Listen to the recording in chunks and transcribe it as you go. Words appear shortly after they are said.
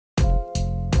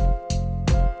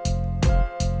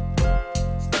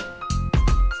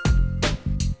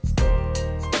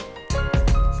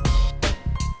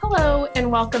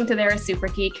and welcome to They're a Super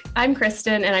Geek. I'm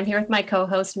Kristen, and I'm here with my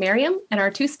co-host Miriam and our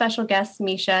two special guests,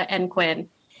 Misha and Quinn.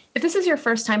 If this is your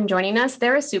first time joining us,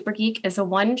 They're a Super Geek is a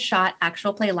one-shot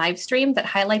actual play live stream that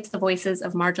highlights the voices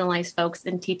of marginalized folks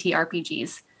in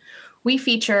TTRPGs. We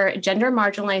feature gender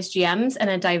marginalized GMs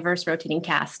and a diverse rotating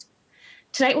cast.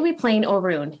 Tonight we'll be playing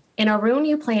Orun. In Orun,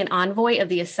 you play an envoy of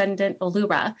the Ascendant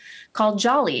Allura called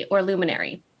Jolly or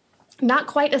Luminary. Not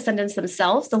quite Ascendants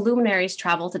themselves, the Luminaries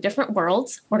travel to different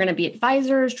worlds. We're going to be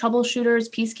advisors, troubleshooters,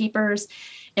 peacekeepers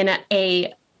in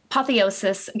a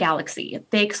apotheosis galaxy.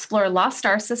 They explore lost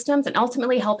star systems and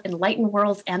ultimately help enlighten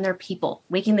worlds and their people,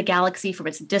 waking the galaxy from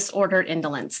its disordered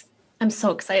indolence. I'm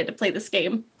so excited to play this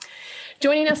game.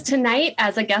 Joining us tonight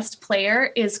as a guest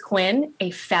player is Quinn, a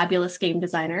fabulous game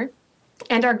designer.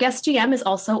 And our guest GM is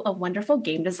also a wonderful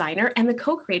game designer and the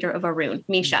co-creator of Orun,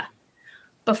 Misha.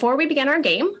 Before we begin our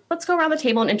game, let's go around the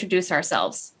table and introduce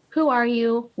ourselves. Who are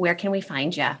you? Where can we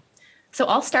find you? So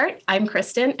I'll start. I'm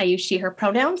Kristen. I use she, her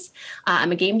pronouns.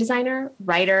 I'm a game designer,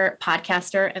 writer,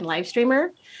 podcaster, and live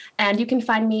streamer. And you can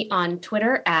find me on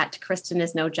Twitter at Kristen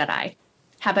is no Jedi.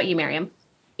 How about you, Miriam?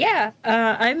 Yeah,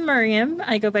 I'm Miriam.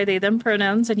 I go by they, them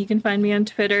pronouns, and you can find me on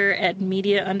Twitter at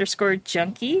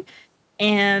media_junkie.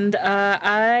 And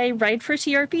I write for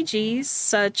TRPGs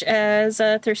such as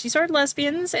Thirsty Sword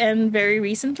Lesbians, and very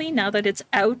recently, now that it's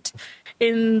out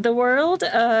in the world,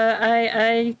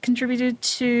 I contributed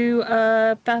to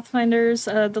Pathfinder's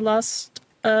The Lost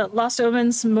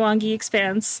Omens Mwangi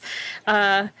Expanse.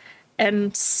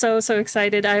 And so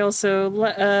excited. I also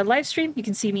live stream. You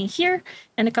can see me here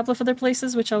and a couple of other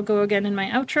places, which I'll go again in my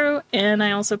outro. And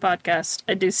I also podcast.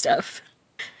 I do stuff.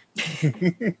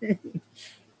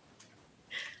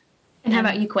 And how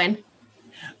about you, Quinn?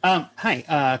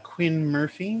 Hi, Quinn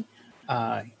Murphy.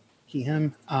 He,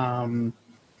 him.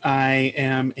 I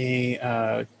am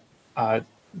a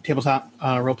tabletop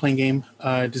role-playing game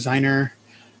designer.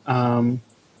 I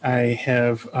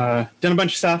have done a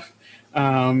bunch of stuff,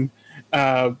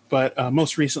 but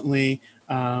most recently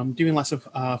doing lots of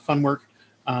fun work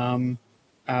with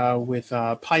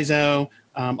Paizo.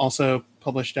 Also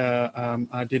published,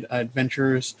 did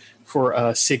adventures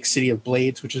for SIG City of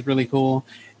Blades, which is really cool.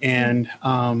 And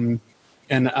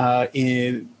in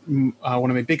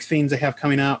one of my big things I have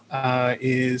coming out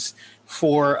is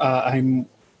for I'm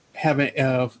having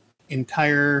an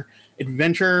entire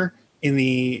adventure in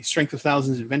the Strength of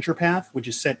Thousands adventure path, which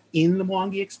is set in the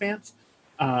Mwangi Expanse.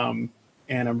 And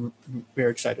I'm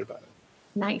very excited about it.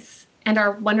 Nice. And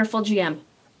our wonderful GM.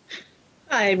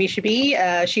 Hi, Misha B.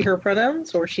 She, her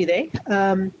pronouns, or she, they.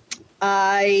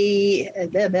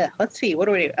 Let's see, what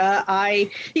do I do?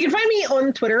 You can find me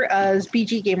on Twitter as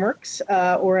BG Gameworks,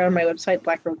 or on my website,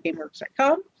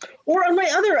 blackroadgameworks.com, or on my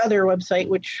other website,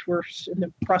 which we're in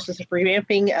the process of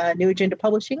revamping, New Agenda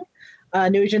Publishing.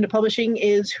 New Agenda Publishing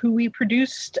is who we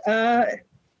produced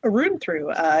Orun through,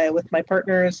 with my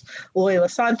partners, Loyola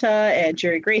Santa and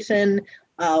Jerry Grayson,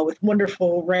 with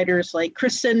wonderful writers like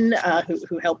Kristen,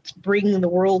 who helped bring the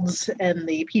worlds and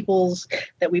the peoples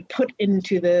that we put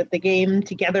into the game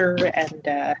together and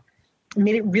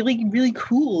made it really, really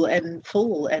cool and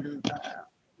full and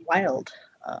wild.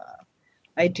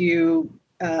 I do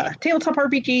tabletop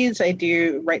RPGs. I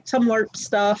do write some LARP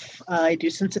stuff. I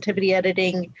do sensitivity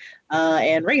editing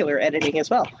and regular editing as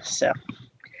well. So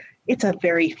it's a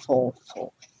very full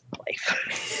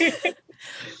life.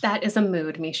 That is a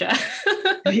mood, Misha.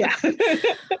 Yeah.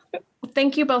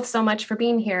 Thank you both so much for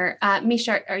being here.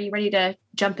 Misha, are you ready to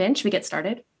jump in? Should we get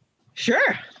started?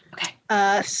 Sure. Okay.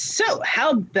 So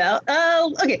how about,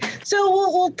 okay, so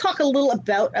we'll talk a little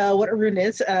about what Orun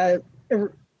is.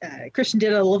 Christian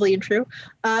did a lovely intro.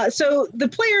 So the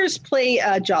players play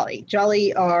Jolly.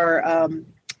 Jolly are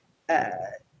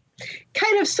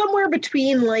kind of somewhere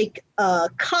between like a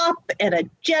cop and a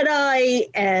Jedi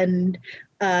and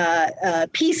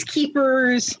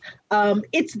peacekeepers.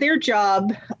 It's their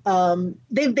job.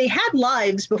 They had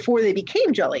lives before they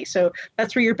became Jolly, so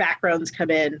that's where your backgrounds come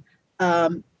in.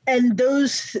 And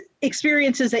those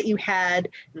experiences that you had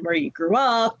and where you grew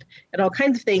up and all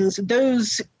kinds of things,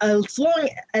 those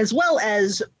as well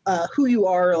as who you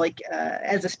are, like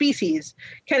as a species,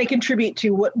 kind of contribute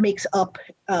to what makes up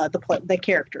the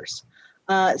characters.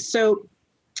 So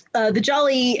the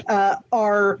Jolly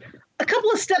are a couple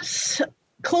of steps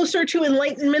closer to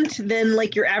enlightenment than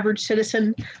like your average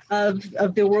citizen of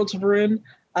the worlds of Orun,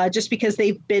 just because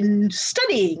they've been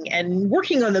studying and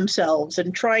working on themselves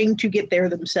and trying to get there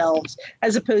themselves,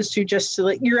 as opposed to just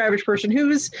like your average person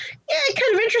who's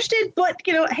kind of interested, but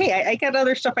hey, I got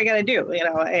other stuff I got to do.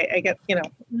 I got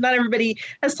not everybody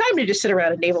has time to just sit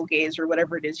around and navel gaze or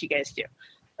whatever it is you guys do.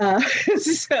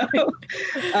 So,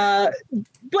 but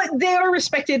they are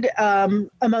respected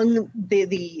among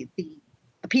the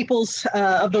peoples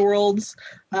of the worlds,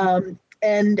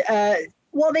 and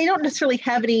while they don't necessarily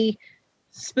have any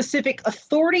specific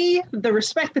authority, the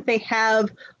respect that they have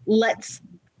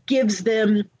gives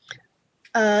them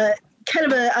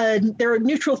kind of they're a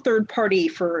neutral third party.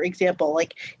 For example,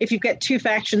 like if you've got two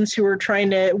factions who are trying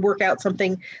to work out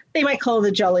something, they might call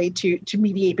the Jolly to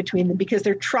mediate between them because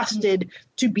they're trusted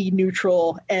to be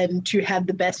neutral and to have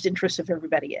the best interests of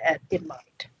everybody in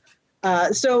mind.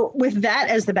 So with that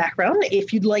as the background,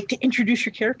 if you'd like to introduce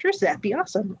your characters, that'd be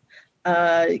awesome.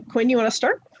 Quinn, you want to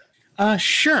start?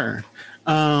 Sure.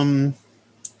 Mobo.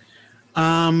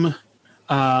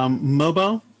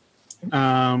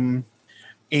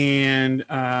 And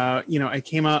I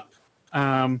came up,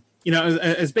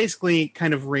 as basically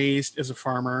kind of raised as a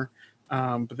farmer,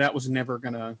 but that was never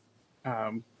gonna,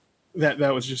 that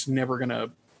was just never gonna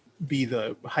be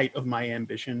the height of my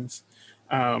ambitions.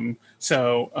 I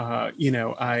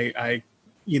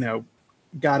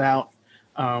got out,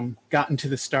 got into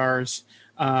the stars,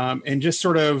 and just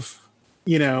sort of,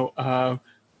 who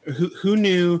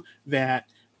knew that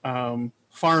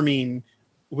farming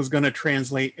was going to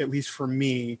translate, at least for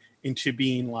me, into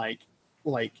being like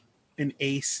an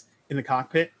ace in the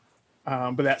cockpit.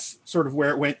 But that's sort of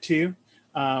where it went to.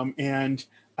 Not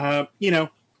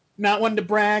wanting to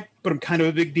brag, but I'm kind of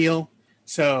a big deal.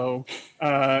 So,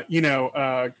 I'll be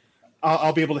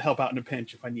able to help out in a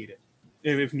pinch if I need it,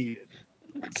 if needed.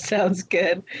 Sounds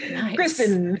good. Nice.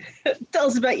 Kristen, tell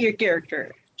us about your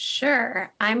character.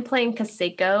 Sure. I'm playing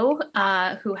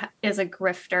Kaseko, who is a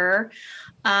grifter.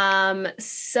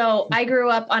 So I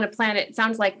grew up on a planet. It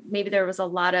sounds like maybe there was a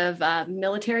lot of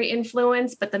military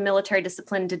influence, but the military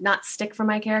discipline did not stick for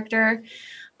my character.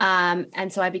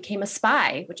 And so I became a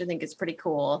spy, which I think is pretty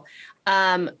cool.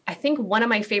 I think one of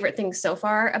my favorite things so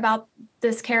far about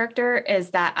this character is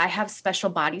that I have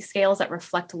special body scales that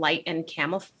reflect light and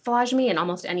camouflage me in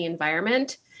almost any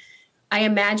environment. I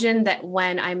imagine that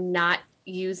when I'm not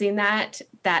using that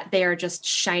they are just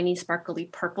shiny, sparkly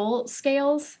purple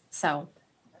scales. So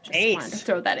just wanted to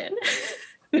throw that in.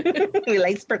 We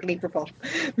like sparkly purple.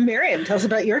 Miriam, tell us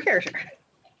about your character.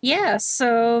 Yeah,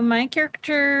 so my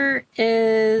character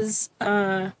is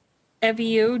Eviodin.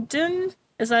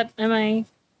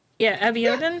 Eviodin. Yeah.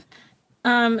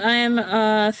 I'm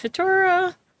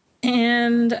Fitora,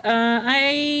 and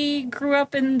I grew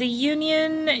up in the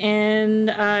Union, and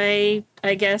I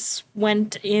guess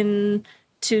went in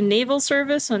to naval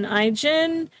service on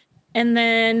IGN, and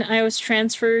then I was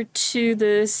transferred to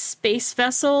the space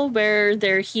vessel where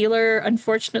their healer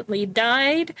unfortunately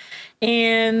died,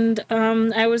 and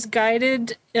I was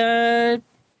guided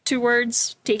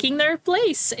towards taking their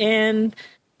place. And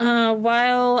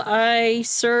while I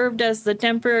served as the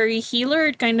temporary healer,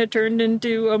 it kind of turned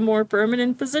into a more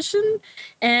permanent position,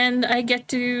 and I get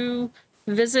to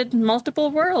visit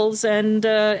multiple worlds and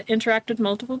interact with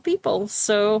multiple people.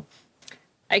 So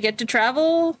I get to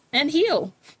travel and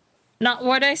heal. Not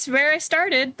where I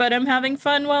started, but I'm having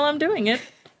fun while I'm doing it.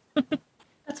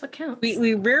 That's what counts.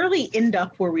 We rarely end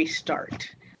up where we start,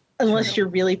 unless you're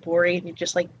really boring and you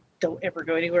just don't ever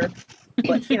go anywhere.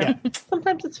 But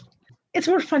sometimes it's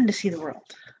more fun to see the world.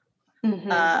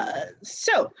 Mm-hmm.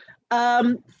 So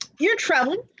you're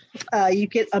traveling. You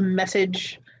get a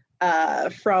message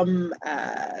from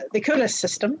the CODA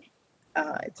system.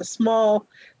 It's a small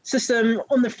system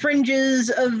on the fringes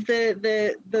of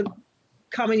the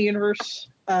common universe.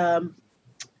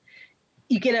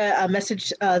 You get a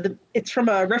message. It's from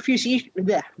a refugee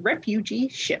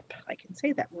ship. I can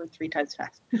say that word 3 times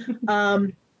fast.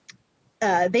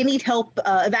 They need help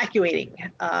evacuating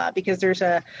because there's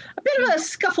a bit of a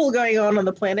scuffle going on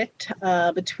the planet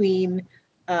between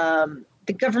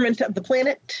the government of the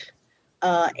planet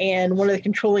and one of the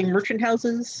controlling merchant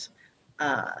houses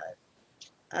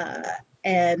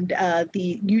and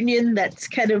the union that's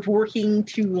kind of working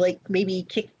to maybe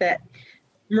kick that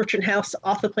merchant house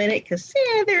off the planet because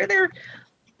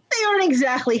they aren't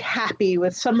exactly happy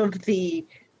with some of the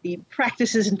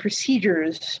practices and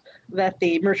procedures that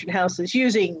the merchant house is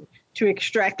using to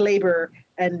extract labor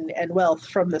and wealth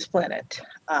from this planet.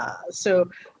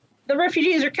 So the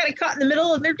refugees are kind of caught in the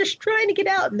middle, and they're just trying to get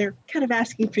out, and they're kind of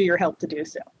asking for your help to do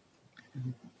so.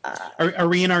 Are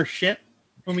we in our ship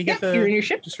when we get you're in your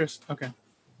ship. Distress? Okay.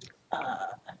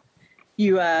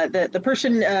 The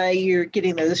person you're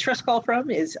getting the distress call from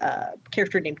is a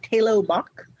character named Talo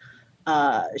Mach.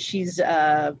 She's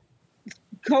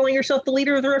calling herself the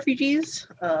leader of the refugees.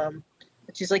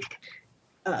 She's like,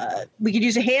 we could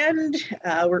use a hand.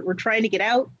 We're trying to get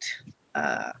out.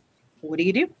 What do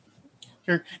you do?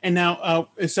 Sure. And now,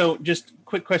 so just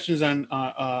quick questions on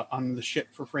the ship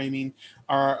for framing.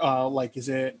 Are like, is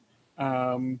it,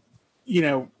 kind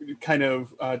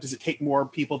of, does it take more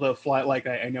people to fly? Like,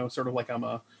 I know, sort of like I'm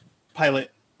a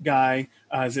pilot guy.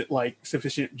 Is it like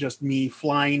sufficient just me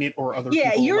flying it, or other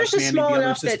people yours like is manning small the other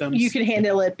enough that systems? you can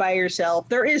handle it by yourself.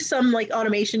 There is some like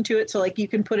automation to it, so like you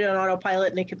can put it on autopilot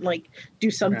and it can like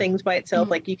do some things by itself.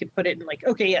 Like you could put it in like,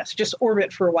 okay, yes, just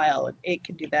orbit for a while, and it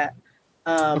can do that.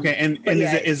 Okay, and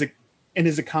is the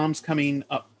comms coming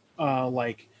up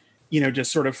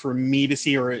just sort of for me to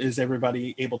see, or is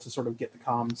everybody able to sort of get the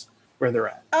comms where they're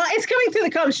at? It's coming through the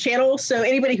comms channel, so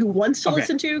anybody who wants to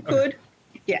listen to could.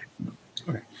 Yeah.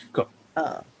 Okay, cool.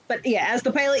 But yeah, as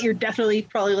the pilot, you're definitely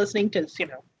probably listening to,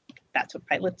 that's what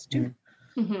pilots do.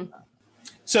 Mm-hmm.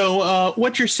 So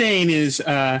what you're saying is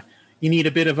you need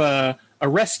a bit of a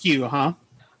rescue, huh?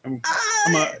 A little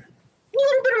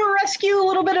bit of a rescue, a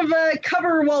little bit of a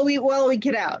cover while we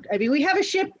get out. I mean, we have a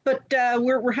ship, but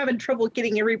we're having trouble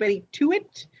getting everybody to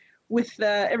it with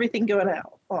everything going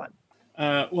on.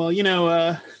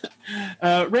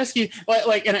 Rescue,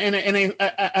 and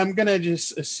I'm gonna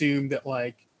just assume that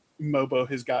like Mobo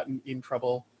has gotten in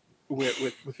trouble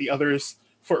with the others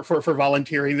for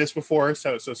volunteering this before.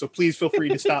 So please feel free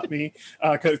to stop me,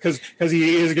 because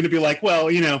he is going to be like, well,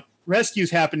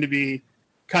 rescues happen to be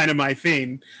kind of my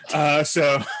thing.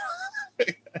 So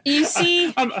you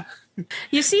see.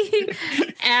 You see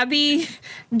Abby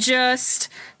just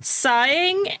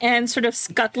sighing and sort of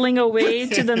scuttling away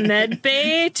to the med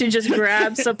bay to just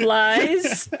grab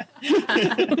supplies.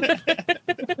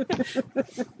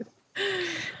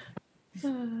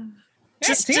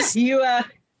 You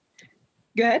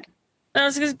go ahead. I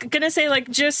was gonna say, like,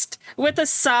 just with a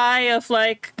sigh of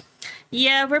like,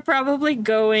 yeah, we're probably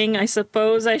going. I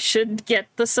suppose I should get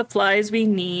the supplies we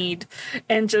need,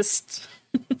 and just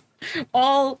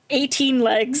all 18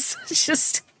 legs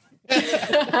just. You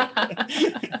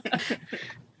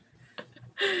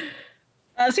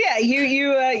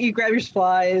grab your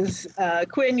supplies.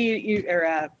 Quinn,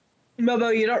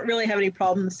 Mobo, you don't really have any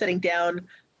problems setting down.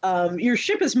 Your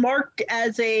ship is marked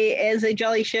as a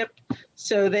jolly ship,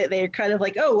 so they're kind of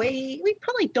like, oh, wait, we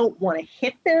probably don't want to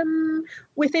hit them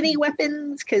with any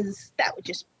weapons because that would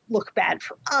just look bad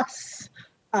for us.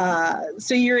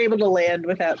 So you're able to land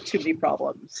without too many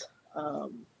problems.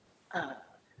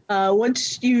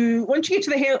 Once you get to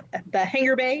the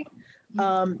hangar bay,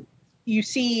 you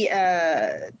see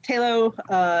Talo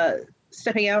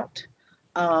stepping out.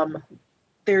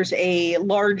 There's a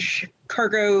large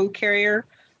cargo carrier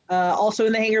also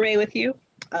in the hangar bay with you.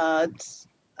 It's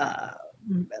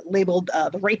labeled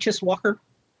the Righteous Walker.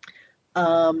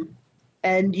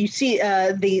 And you see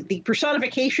the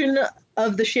personification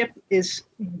of the ship is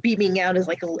beaming out as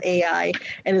like a little AI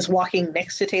and is walking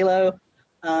next to Talo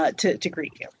to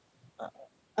greet you.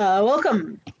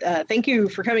 Welcome. Thank you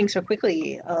for coming so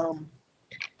quickly.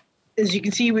 As you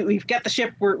can see, we've got the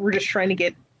ship. We're just trying to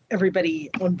get everybody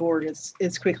on board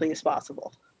as quickly as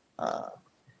possible.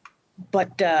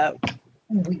 But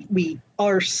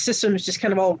our systems just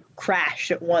kind of all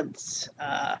crashed at once.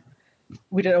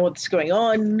 We don't know what's going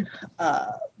on.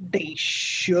 They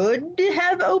should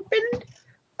have opened.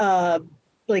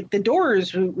 Like the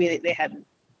doors,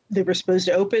 they were supposed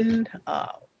to open.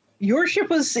 Your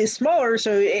ship is smaller,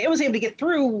 so it was able to get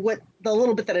through the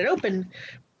little bit that it opened,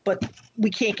 but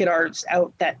we can't get ours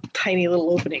out that tiny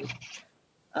little opening.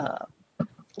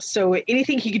 So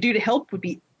anything he could do to help would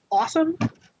be awesome.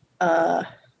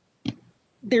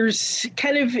 There's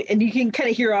kind of, and you can kind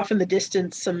of hear off in the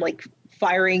distance some like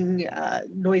firing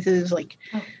noises, like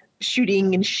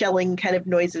shooting and shelling kind of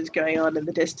noises going on in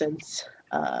the distance.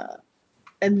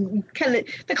 And kind of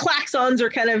the klaxons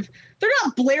are kind of, they're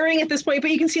not blaring at this point,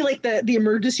 but you can see like the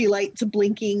emergency lights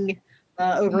blinking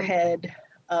overhead.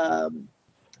 And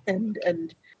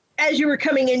as you were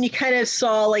coming in, you kind of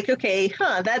saw like, okay,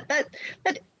 that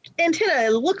antenna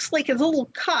looks like it's a little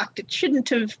cocked. It shouldn't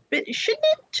have been, shouldn't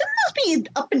this be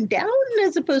up and down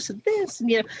as opposed to this? And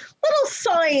little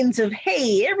signs of,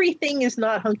 hey, everything is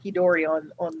not hunky-dory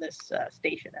on this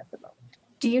station at the moment.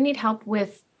 Do you need help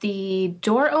with the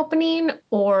door opening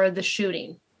or the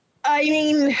shooting? I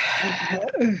mean,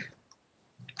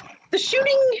 the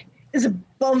shooting is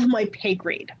above my pay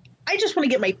grade. I just want to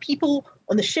get my people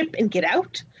on the ship and get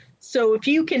out. So if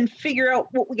you can figure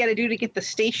out what we got to do to get the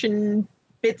station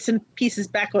bits and pieces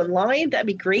back online, that'd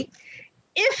be great.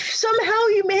 If somehow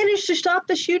you manage to stop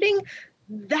the shooting,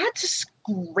 that's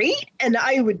great, and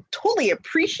I would totally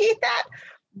appreciate that.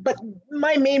 But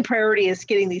my main priority is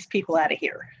getting these people out of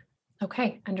here.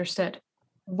 Okay, understood.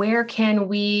 Where can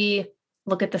we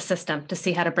look at the system to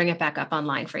see how to bring it back up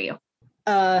online for you?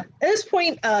 At this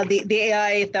point, the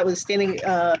AI that was standing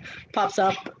pops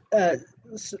up,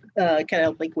 kind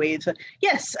of like waves.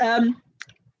 Yes,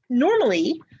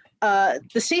 normally the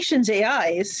station's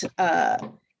AIs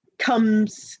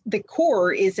the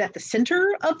core is at the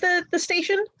center of the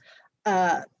station.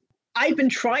 I've been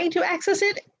trying to access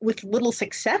it with little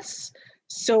success,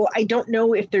 so I don't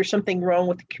know if there's something wrong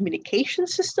with the communication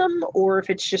system or if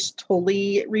it's just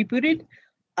totally rebooted.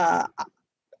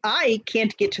 I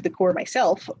can't get to the core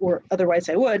myself, or otherwise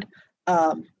I would.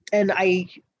 And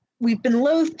we've been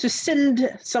loath to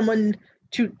send someone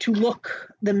to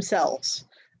look themselves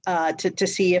to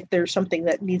see if there's something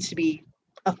that needs to be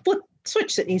a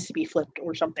switch that needs to be flipped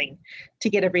or something to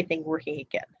get everything working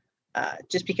again.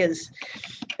 Just because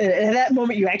at that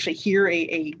moment you actually hear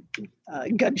a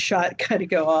gunshot kind of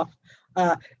go off.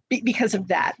 Because of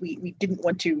that, we didn't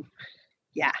want to.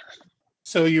 Yeah.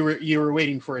 So you were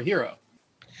waiting for a hero,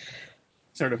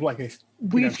 sort of like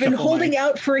we've been holding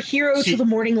out for a hero to the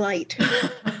morning light.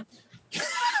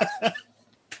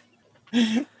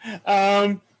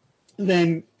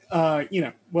 Then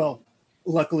well,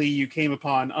 luckily you came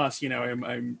upon us.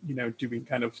 I'm doing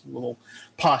kind of little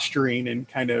posturing and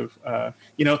kind of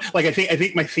like I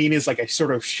think my theme is like I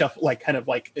sort of shuffle, like kind of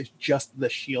like adjust the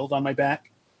shield on my back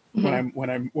when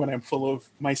I'm full of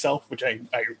myself, which I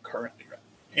currently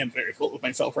am very full of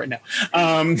myself right now.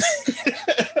 And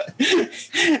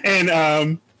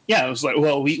I was like,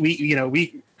 well, we can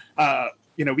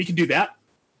do that,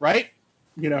 right?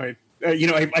 I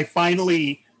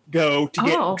finally go to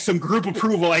get some group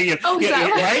approval. Right? and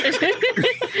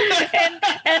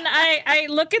I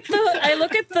look at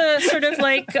the sort of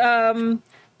like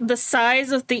the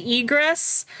size of the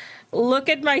egress, look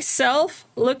at myself,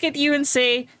 look at you, and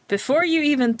say, before you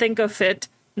even think of it,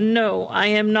 no, I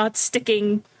am not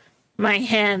sticking my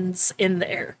hands in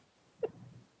there.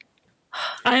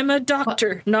 I'm a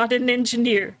doctor, not an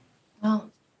engineer.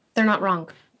 Well, they're not wrong.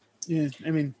 Yeah,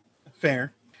 I mean,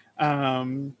 fair.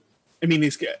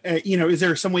 Is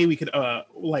there some way we could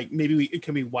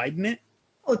can we widen it?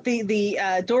 Oh,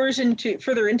 the doors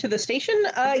further into the station?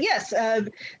 Yes.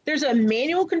 There's a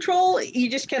manual control. You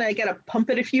just kind of got to pump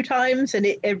it a few times, and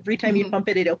every time you pump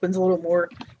it, it opens a little more.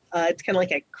 It's kind of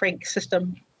like a crank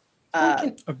system.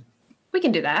 We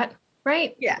can do that,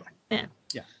 right? Yeah.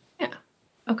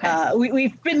 Okay.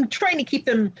 We've been trying to keep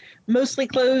them mostly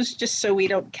closed just so we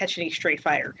don't catch any stray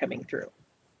fire coming through.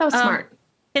 Oh, smart.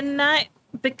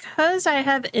 Because I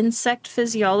have insect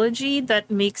physiology that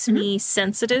makes me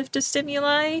sensitive to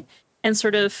stimuli, and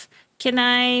sort of, can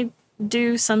I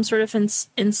do some sort of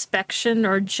inspection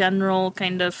or general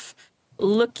kind of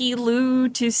looky-loo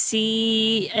to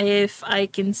see if I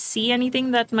can see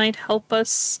anything that might help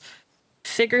us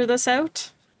figure this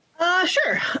out?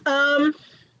 Sure.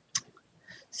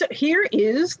 So here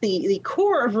is the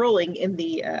core of rolling in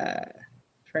the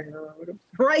trying to remember what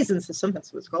Horizon system.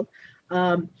 That's what it's called.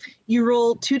 You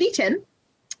roll 2d10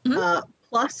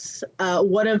 plus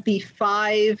one of the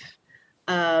 5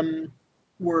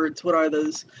 words. What are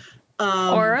those?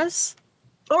 Auras?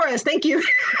 Auras, thank you.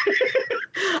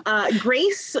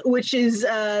 Grace, which is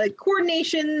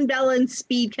coordination, balance,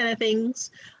 speed kind of things.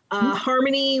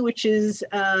 Harmony, which is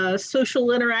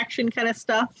social interaction kind of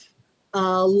stuff.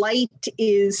 Light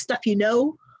is stuff you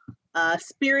know.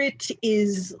 Spirit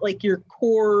is like your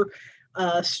core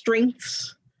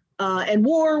strengths. And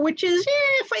war, which is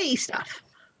fighty stuff.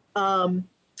 And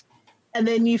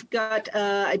then you've got,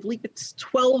 I believe it's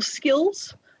 12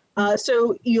 skills.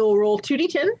 So you'll roll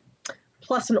 2d10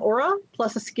 plus an aura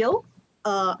plus a skill.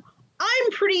 I'm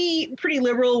pretty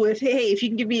liberal with, hey, if you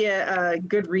can give me a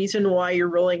good reason why you're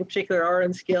rolling a particular aura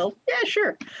and skill, yeah,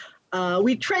 sure.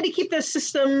 We tried to keep the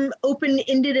system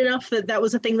open-ended enough that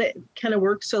was a thing that kind of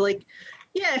works. So, like,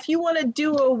 yeah, if you want to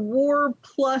do a war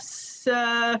plus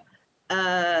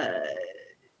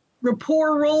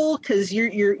rapport roll because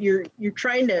you're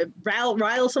trying to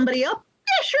rile somebody up,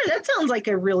 yeah, sure, that sounds like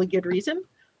a really good reason.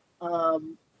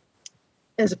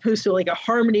 As opposed to like a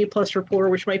harmony plus rapport,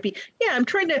 which might be, yeah, I'm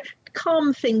trying to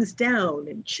calm things down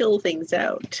and chill things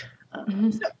out.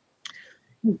 So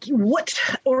what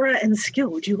aura and skill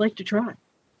would you like to try?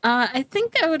 I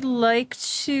think I would like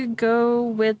to go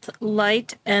with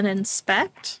light and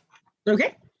inspect.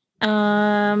 Okay.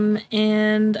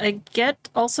 And I get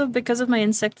also, because of my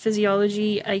insect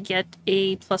physiology, I get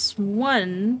a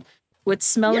 +1 with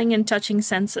smelling and touching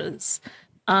senses.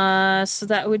 So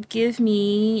that would give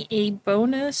me a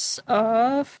bonus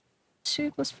of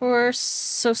 2 + 4,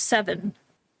 so 7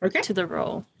 to the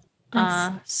roll.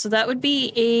 Nice. So that would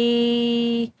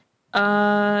be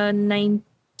a 19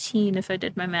 18 if I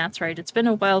did my math right. It's been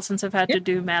a while since I've had to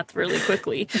do math really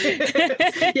quickly.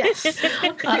 Yes.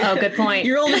 Uh-oh, good point.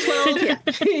 You rolled a 12. Yeah.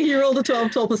 You rolled a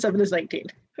 12. 12 plus 7 is 19.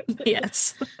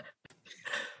 Yes.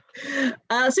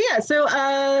 So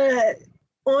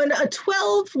on a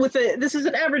 12 this is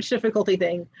an average difficulty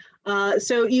thing.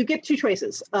 So you get two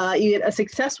choices. You get a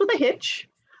success with a hitch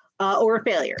or a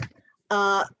failure.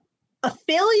 A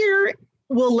failure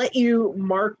will let you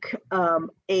mark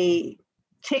a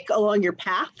tick along your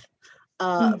path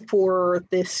for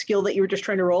the skill that you were just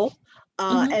trying to roll.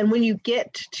 And when you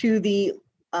get to the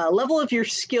level of your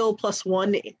skill plus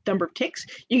 1 number of ticks,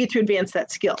 you get to advance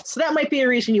that skill. So that might be a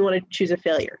reason you want to choose a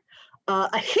failure.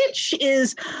 A hitch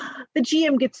is the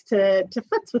GM gets to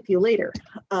futz with you later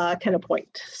kind of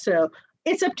point. So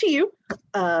it's up to you.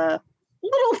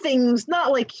 Little things,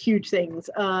 not like huge things.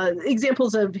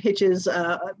 Examples of hitches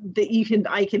that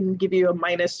I can give you a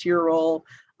minus to your roll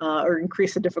or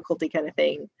increase the difficulty kind of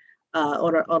thing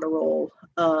on a roll,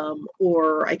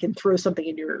 or I can throw something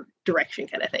in your direction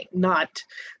kind of thing. Not,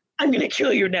 I'm going to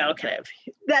kill you now kind of.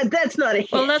 That's not a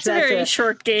hitch. Well, that's a very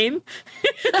short game.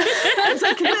 It's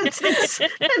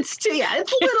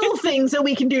little things that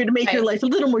we can do to make your life a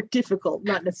little more difficult,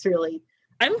 not necessarily.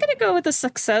 I'm going to go with a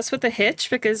success with a hitch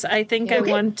because I think I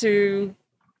want to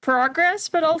progress,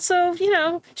 but also,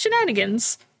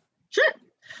 shenanigans. Sure.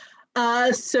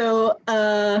 So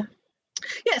tell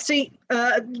me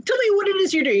what it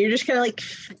is you're doing. You're just kind of like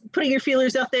putting your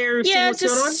feelers out there, seeing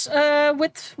what's going on?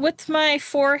 With my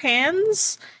 4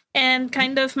 hands and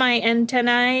kind of my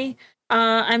antennae,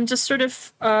 I'm just sort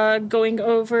of going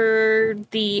over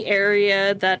the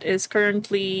area that is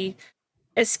currently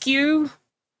askew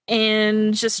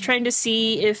and just trying to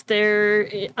see if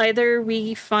either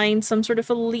we find some sort of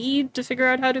a lead to figure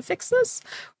out how to fix this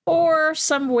or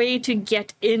some way to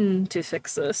get in to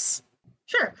fix this.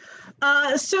 Sure.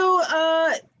 So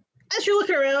as you're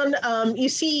looking around, you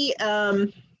see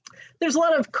there's a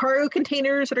lot of cargo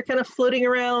containers that are kind of floating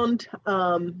around.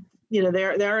 They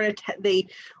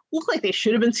look like they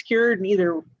should have been secured, and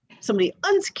either somebody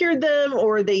unsecured them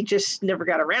or they just never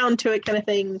got around to it, kind of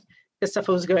thing. Because stuff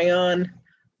was going on.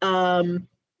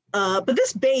 But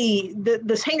this bay,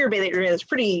 this hangar bay that you're in, is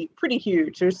pretty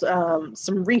huge. There's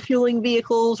some refueling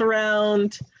vehicles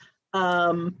around.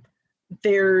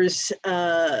 There's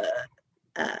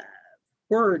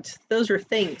words. Those are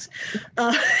things.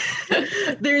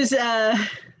 There's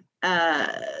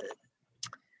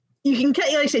you can,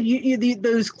 like I said,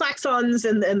 those klaxons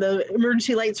and the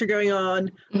emergency lights are going on.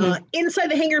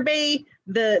 Inside the hangar bay,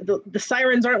 the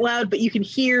sirens aren't loud, but you can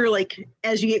hear, like,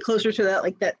 as you get closer to that,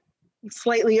 like that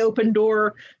slightly open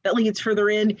door that leads further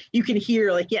in, you can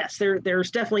hear, like, yes,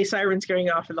 there's definitely sirens going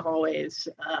off in the hallways,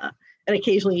 and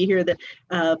occasionally you hear the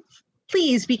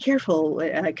please be careful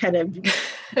kind of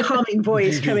calming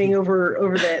voice coming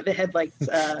over the headlights.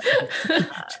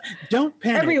 Don't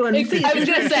panic. Everyone, please. I was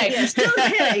going to say, yes, don't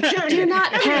panic. Do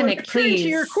not panic, please. To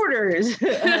your quarters.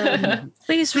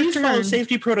 Please follow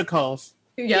safety protocols.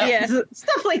 Yeah.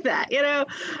 Stuff like that,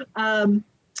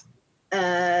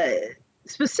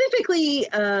 specifically,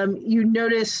 you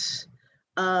notice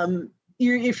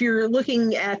if you're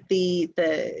looking at the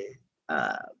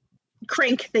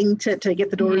crank thing to get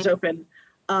the doors open,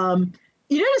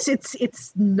 you notice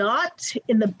it's not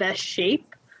in the best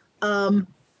shape.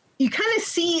 You kind of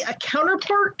see a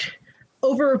counterpart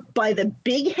over by the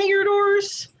big hangar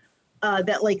doors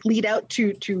that like lead out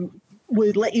to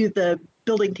would let you the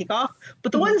building take off,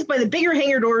 but the ones by the bigger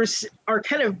hangar doors are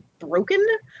kind of broken.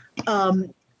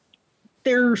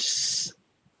 There's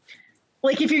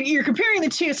like, if you're comparing the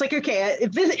two, it's like, okay,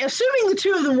 assuming the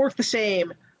two of them work the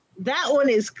same, that one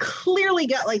is clearly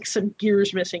got like some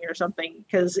gears missing or something,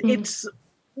 because it's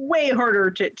way harder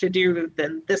to do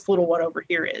than this little one over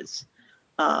here is.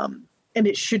 And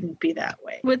it shouldn't be that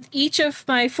way. With each of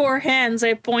my 4 hands,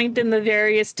 I point in the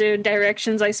various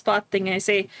directions I spot thing. I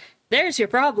say, there's your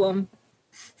problem.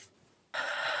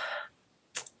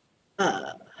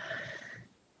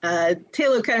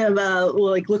 Taylor kind of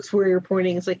like looks where you're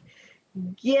pointing. It's like,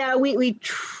 yeah, we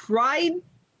tried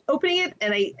opening it,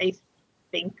 and I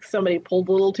think somebody pulled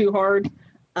a little too hard.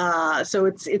 So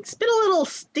it's been a little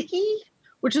sticky,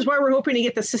 which is why we're hoping to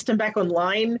get the system back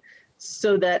online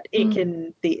so that it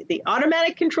can the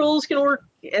automatic controls can work,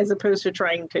 as opposed to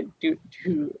trying to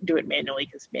do it manually,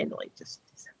 because manually just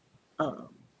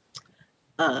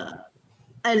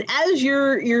and as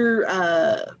you're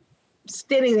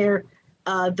standing there,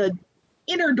 the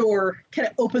inner door kind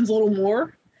of opens a little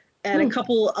more, and a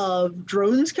couple of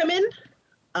drones come in.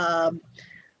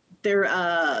 They're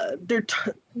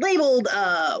labeled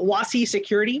WASI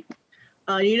security.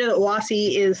 You know that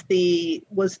Wasi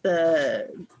was the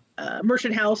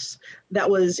merchant house that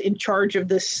was in charge of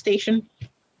this station,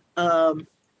 and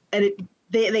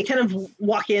they kind of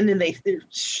walk in and they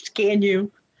scan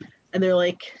you, and they're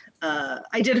like,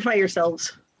 identify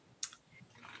yourselves.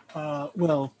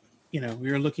 Well,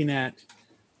 we were looking at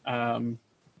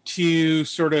two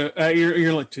sort of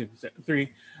you're like 2,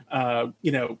 3,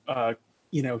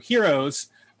 heroes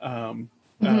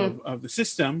of the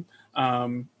system. My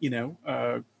name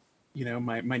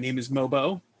is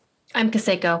Mobo. I'm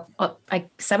Kaseko. Oh,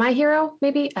 semi-hero,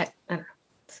 maybe? I don't know.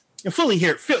 Full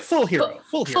hero.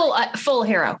 Full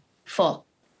hero. Full.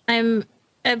 I'm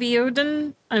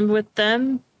Abiodun. I'm with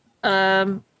them.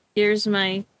 Here's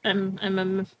my.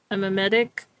 I'm a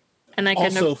medic, and I can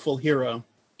also full hero.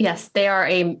 Yes, they are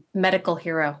a medical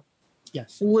hero.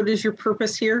 Yes. What is your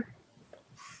purpose here?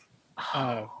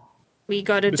 We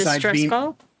got a distress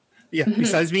call. Yeah.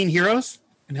 Besides being heroes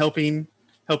and helping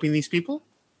these people,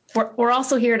 we're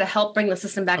also here to help bring the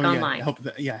system back online. Help.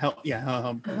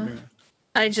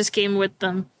 I just came with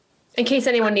them. In case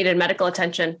anyone needed medical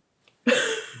attention.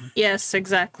 Yes,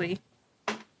 exactly.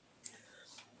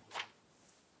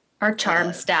 Our charm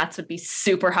stats would be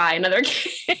super high in other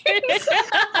games.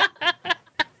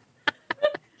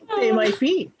 They might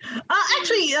be.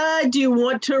 Actually, do you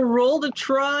want to roll to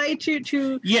try to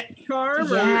charm or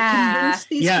convince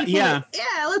these people? Yeah.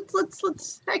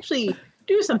 Let's actually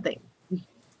do something.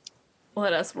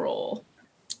 Let us roll.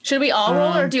 Should we all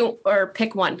roll or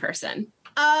pick one person?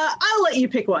 I'll let you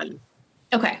pick one.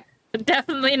 Okay.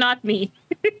 Definitely not me.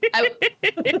 I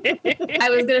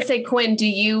was going to say, Quinn, do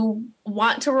you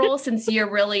want to roll since you're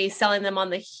really selling them on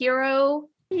the hero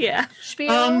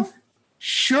spiel?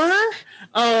 Sure.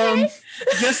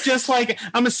 Just like,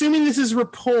 I'm assuming this is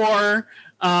rapport,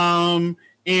 and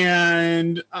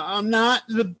I'm not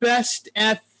the best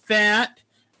at that,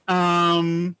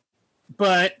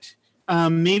 but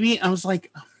maybe I was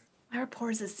like... My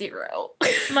rapport is a 0.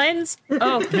 Mine's my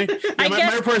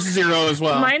rapport is a 0 as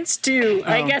well. Mine's 2.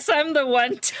 I guess I'm the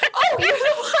one. You're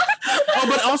the one.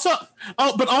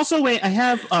 but also wait, I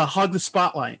have Hog the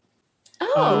Spotlight.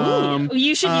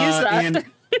 You should use that. And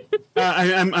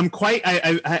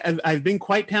I've been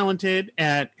quite talented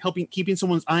at keeping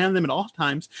someone's eye on them at all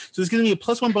times. So this gives me a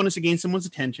 +1 bonus to gain someone's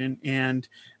attention, and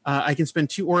I can spend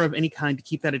 2 aura of any kind to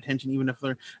keep that attention, even if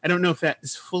I don't know if that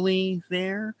is fully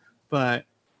there, but.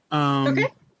 Okay.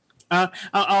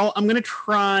 I'm gonna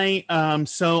try.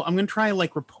 So I'm gonna try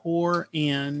like rapport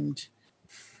and.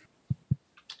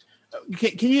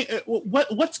 Can you?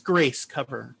 What's Grace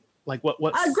cover? Like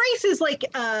what's? Grace is like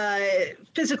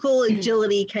physical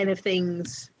agility kind of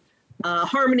things.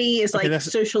 Harmony is like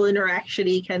social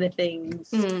interaction-y kind of things.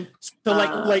 Mm-hmm. So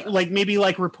like maybe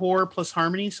like rapport plus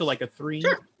harmony. So like a 3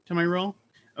 to my roll.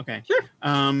 Okay. Sure.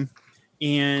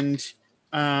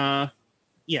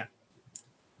 Yeah.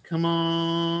 Come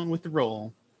on with the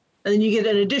roll. And then you get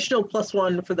an additional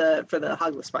 +1 for the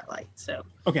Hogla Spotlight. So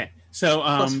okay, so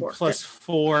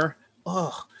 +4.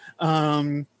 Oh,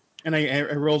 and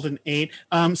I rolled an 8.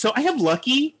 So I have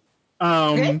lucky.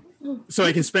 So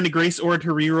I can spend a grace or to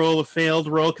reroll a failed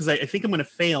roll because I think I'm going to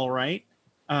fail, right?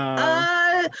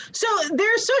 So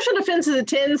there's social defense of the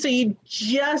 10, so you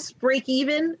just break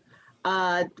even.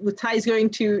 With ties going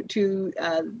to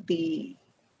the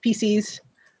PCs.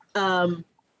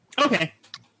 Okay.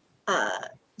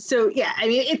 So yeah, I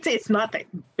mean it's not the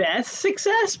best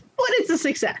success, but it's a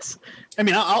success. I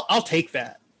mean, I'll take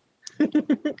that.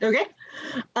 Okay.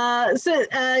 So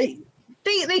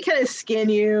they kind of scan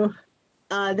you.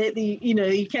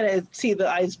 You kind of see the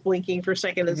eyes blinking for a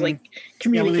second as like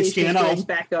communication goes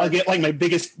back up. I'll get like my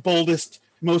biggest, boldest,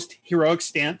 most heroic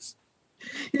stance.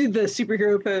 The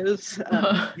superhero pose.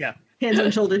 Yeah. Hands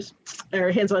on shoulders or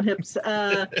hands on hips.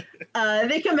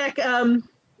 They come back.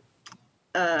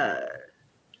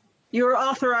 You're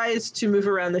authorized to move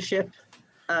around the ship.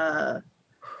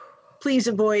 Please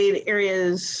avoid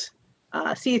areas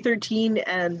C13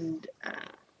 and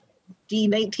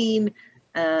D19.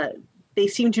 They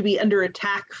seem to be under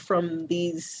attack from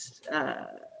these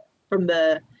from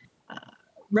the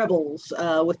rebels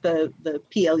with the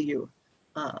PLU.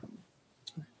 But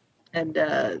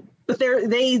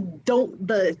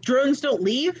the drones don't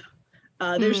leave.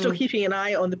 They're still keeping an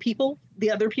eye on the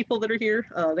other people that are here.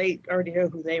 They already know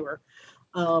who they were.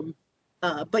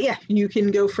 But yeah, you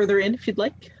can go further in if you'd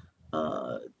like.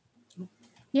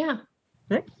 Yeah.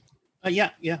 Right?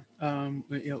 Yeah.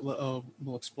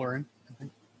 We'll explore in, I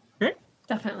think. Right?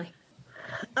 Definitely.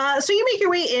 So you make your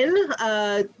way in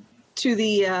to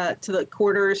the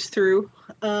quarters through.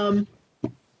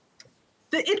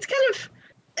 It's kind of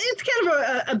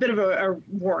a bit of a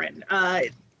warren.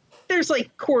 there's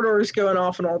like corridors going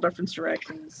off in all different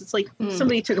directions. It's like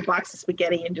somebody took a box of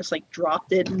spaghetti and just like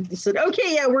dropped it and just said,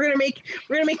 "Okay, yeah, we're gonna make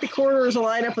the corridors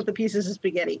line up with the pieces of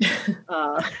spaghetti."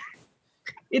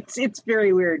 It's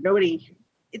very weird.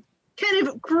 It kind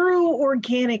of grew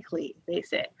organically, they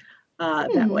say,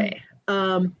 that way.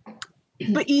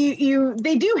 But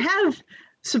they do have,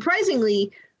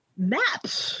 surprisingly,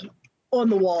 maps on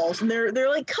the walls, and they're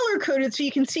like color coded, so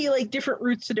you can see like different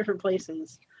routes to different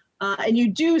places. And you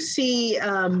do see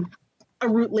a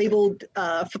route labeled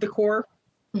for the core,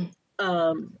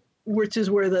 which is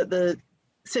where the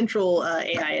central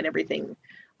AI and everything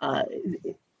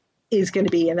is going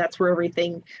to be, and that's where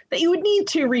everything that you would need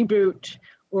to reboot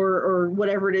or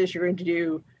whatever it is you're going to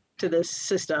do to this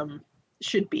system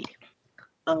should be.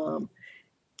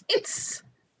 It's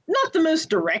not the most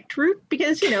direct route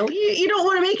because, you don't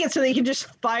want to make it so they can just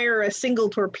fire a single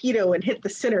torpedo and hit the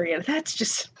center. That's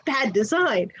just bad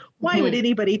design. Why would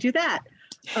anybody do that?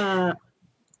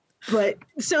 But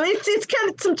so it's kind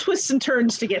of some twists and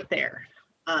turns to get there.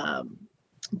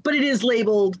 But it is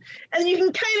labeled, and you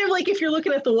can kind of like, if you're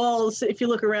looking at the walls, if you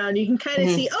look around, you can kind of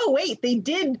see, oh wait, they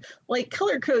did like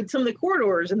color code some of the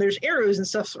corridors, and there's arrows and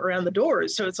stuff around the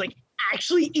doors. So it's like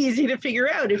actually easy to figure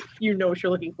out if you know what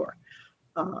you're looking for.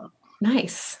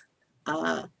 Nice.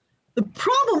 The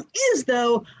problem is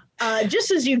though,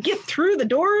 just as you get through the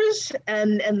doors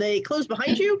and they close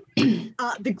behind you,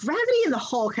 the gravity in the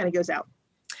hall kind of goes out.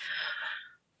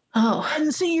 Oh.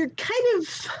 And so you're kind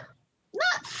of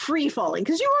not free falling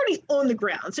because you're already on the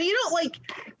ground. So you don't like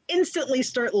instantly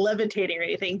start levitating or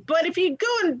anything. But if you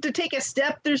go to take a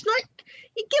step, you get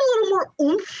a little more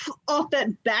oomph off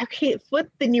that back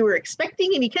foot than you were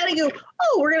expecting. And you kind of go,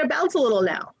 oh, we're going to bounce a little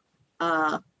now.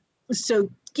 So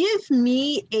give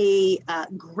me a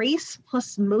grace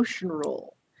plus motion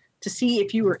roll to see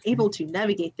if you were able to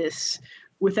navigate this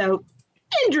without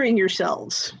injuring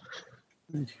yourselves.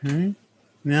 Okay.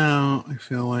 Now I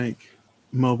feel like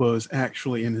Mobo is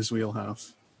actually in his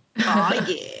wheelhouse. Oh,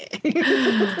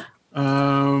 yeah.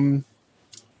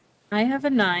 I have a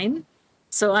 9.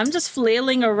 So I'm just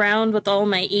flailing around with all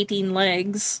my 18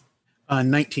 legs.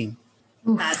 19.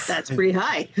 That's pretty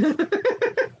high.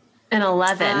 An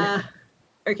 11.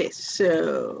 Okay,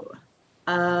 so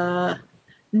 9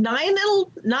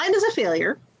 is a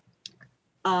failure.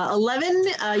 11,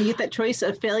 you get that choice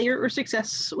of failure or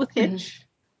success with hitch.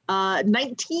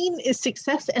 19 is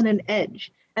success and an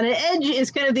edge. And an edge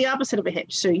is kind of the opposite of a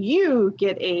hitch. So you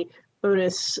get a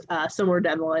bonus somewhere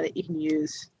down the line that you can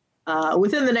use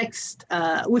within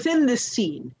this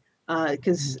scene.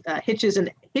 Because hitches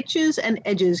and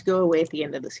edges go away at the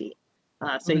end of the scene.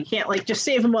 So you can't like just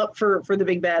save them up for the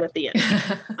big bad at the end.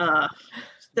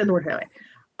 Doesn't work that way.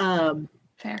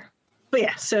 Fair. But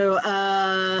yeah, so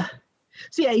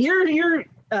yeah, you're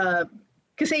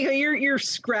Kaseko, you're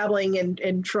scrabbling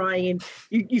and trying, and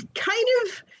you've kind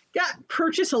of got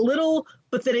purchase a little,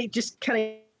 but then it just kind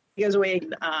of goes away,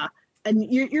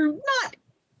 and you're not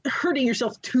hurting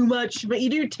yourself too much, but you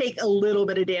do take a little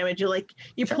bit of damage.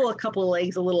 You pull a couple of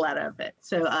legs a little out of it,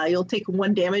 so you'll take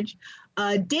 1 damage.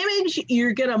 Damage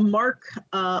you're gonna mark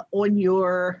on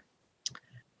your.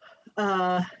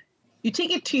 You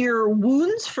take it to your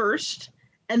wounds first,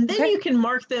 and then you can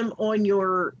mark them on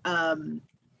your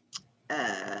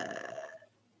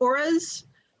auras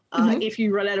if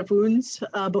you run out of wounds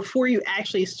before you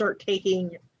actually start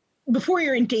before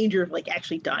you're in danger of like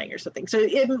actually dying or something. So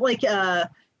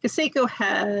Kaseko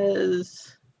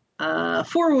has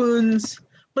 4 wounds,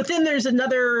 but then there's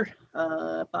another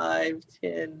 5,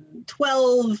 10,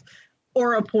 12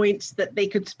 aura points that they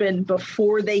could spend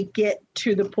before they get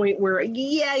to the point where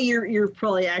you're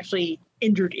probably actually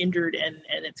injured and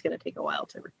it's going to take a while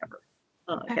to recover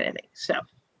kind of thing. So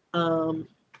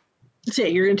yeah,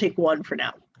 you're going to take 1 for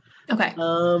now. Okay.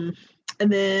 And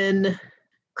then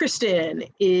Kristen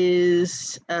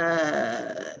is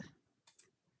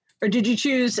or did you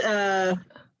choose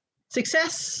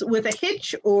success with a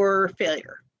hitch or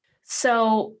failure?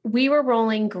 So we were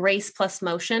rolling grace plus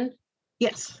motion.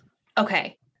 Yes.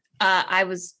 Okay.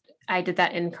 I did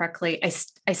that incorrectly. I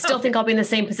still think I'll be in the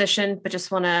same position, but just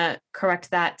want to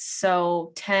correct that.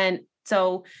 So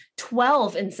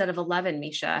 12 instead of 11,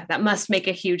 Misha. That must make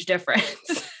a huge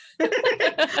difference.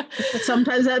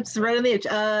 Sometimes that's right on the edge.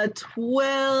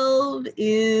 12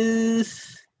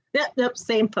 is yep,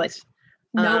 same place.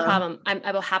 No problem.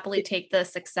 I will happily take the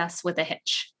success with a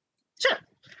hitch. Sure.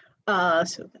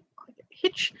 So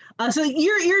hitch. So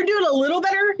you're doing a little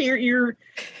better. You're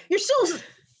still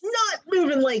not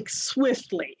moving like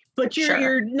swiftly, but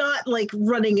you're not like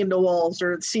running into walls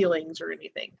or ceilings or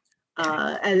anything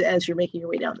as you're making your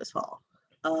way down this hall.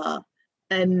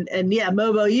 And yeah,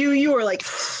 Mobo, you were like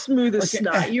smooth as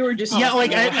snot. You were just I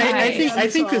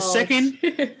think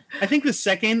the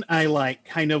second I like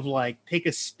kind of like take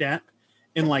a step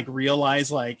and like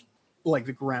realize like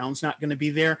the ground's not going to be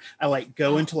there, I like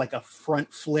go into like a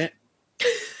front flip,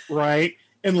 right?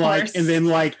 And then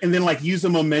use the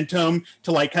momentum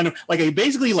to like kind of like I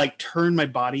basically like turn my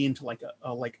body into like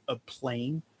a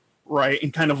plane. Right,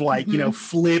 and kind of like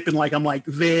flip and like I'm like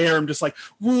there. I'm just like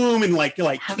boom and like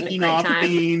kicking off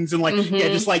things and like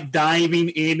just like diving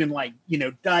in and like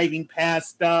diving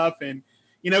past stuff and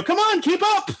come on, keep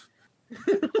up.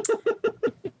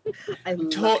 I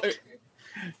love it.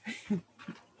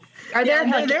 Are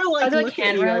there they're like looking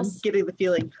at you, I'm handrails? getting the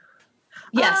feeling.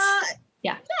 Yes.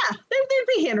 Yeah, there'd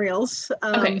be handrails.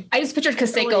 Okay, I just pictured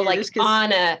Kaseko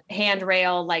on a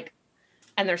handrail like.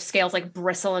 And their scales like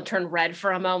bristle and turn red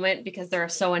for a moment because they're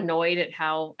so annoyed at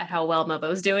how well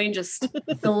Mobo's doing, just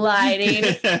gliding.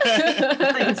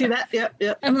 I can see that.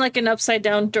 Yep. I'm like an upside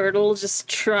down turtle, just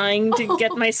trying to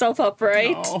get myself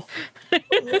upright. Oh.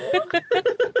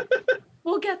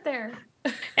 We'll get there.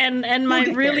 And my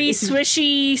really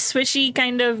swishy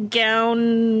kind of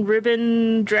gown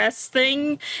ribbon dress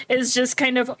thing is just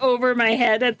kind of over my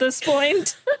head at this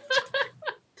point.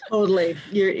 Totally,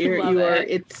 you are.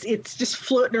 It's just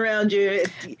floating around you.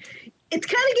 It's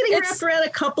kind of getting wrapped around a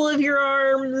couple of your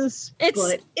arms,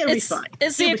 but it'll be fine.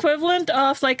 It's the equivalent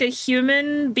of like a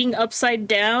human being upside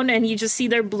down, and you just see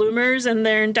their bloomers and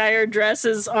their entire dress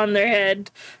is on their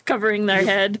head, covering their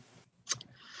head.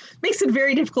 Makes it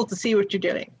very difficult to see what you're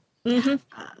doing. Mm-hmm.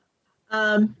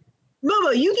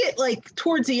 Momo, you get like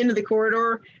towards the end of the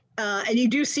corridor, and you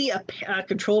do see a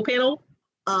control panel.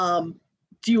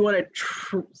 Do you want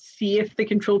to see if the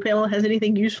control panel has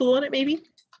anything useful on it, maybe?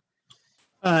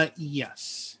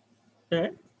 Yes. All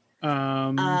right.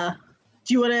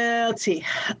 Do you want to, let's see.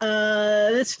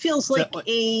 This feels like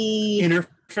a...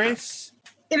 Interface?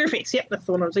 Interface, yep, that's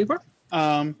the one I was looking for.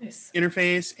 Nice.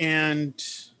 Interface and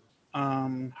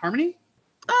Harmony?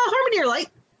 Harmony or Light.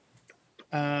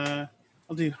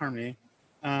 I'll do Harmony.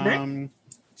 Right.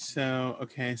 So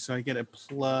I get a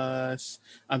plus.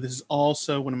 This is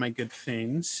also one of my good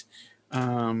things.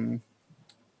 The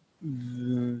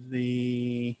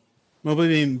Mobo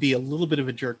may be a little bit of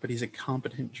a jerk, but he's a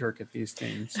competent jerk at these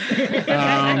things.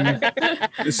 Back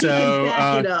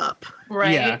it up.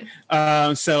 Right.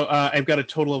 Yeah. So I've got a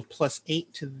total of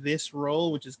 +8 to this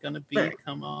roll, which is going to be,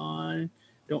 come on,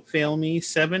 don't fail me.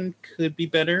 7 could be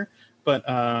better, but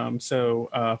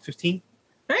 15.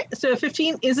 All right. So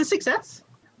 15 is a success.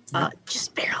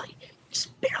 Just barely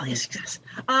a success.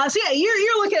 So yeah,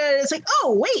 you're looking at it. It's like,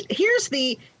 oh wait, here's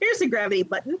the gravity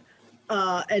button,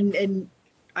 and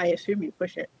I assume you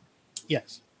push it.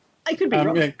 Yes. I could be wrong.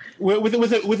 Okay. With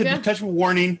a touch of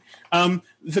warning,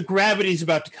 the gravity's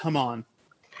about to come on.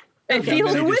 Okay.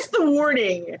 So with the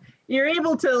warning, you're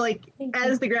able to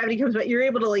as the gravity comes back, you're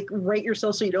able to right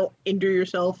yourself so you don't injure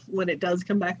yourself when it does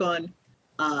come back on.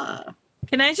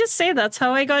 Can I just say that's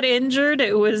how I got injured?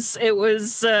 It was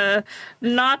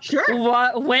not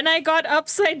when I got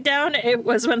upside down. It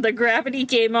was when the gravity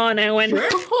came on. I went,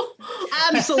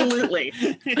 absolutely.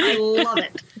 I love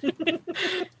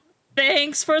it.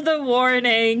 Thanks for the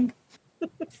warning.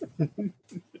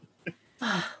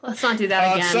 Let's not do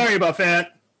that again. Sorry about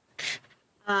that.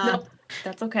 No,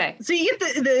 that's okay. So you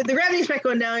get the gravity's back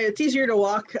on now. It's easier to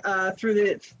walk through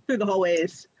the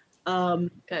hallways.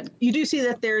 Good. You do see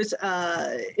that there's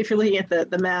if you're looking at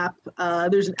the map,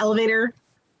 there's an elevator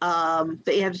that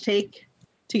you have to take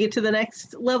to get to the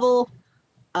next level.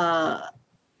 You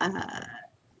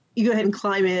go ahead and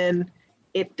climb in.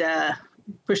 It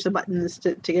push the buttons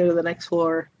to go to the next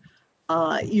floor.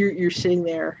 You're sitting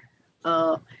there.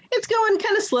 It's going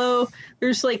kind of slow.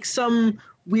 There's some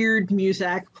weird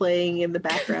music playing in the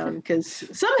background because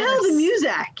somehow the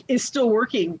music is still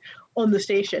working on the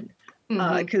station.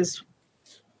 Because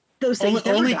those things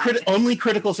only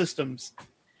critical systems.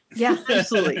 Yeah,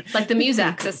 absolutely. Like the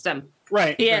Muzak system.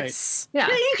 Right. Yes. Right.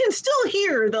 Yeah, you can still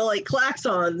hear the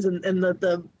klaxons and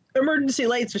the emergency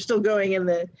lights are still going in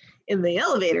the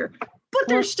elevator, but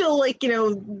there's still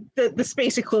the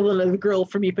space equivalent of the girl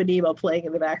from Ipanema playing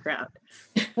in the background.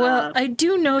 Well, I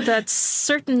do know that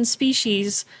certain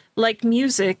species like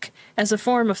music as a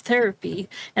form of therapy,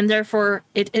 and therefore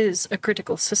it is a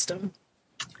critical system.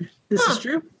 This is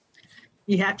true.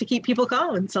 You have to keep people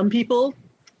calm, and some people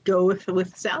go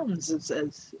with sounds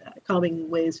as calming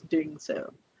ways of doing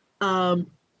so. I'm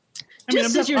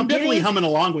definitely humming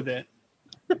along with it.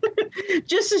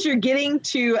 Just as you're getting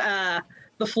to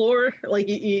the floor,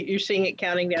 you're seeing it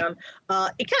counting down,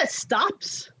 it kind of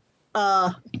stops.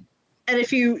 And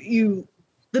if you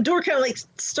the door kind of like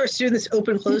starts doing this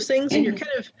open close things, and you're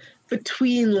kind of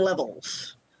between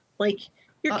levels. Like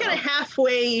you're kind of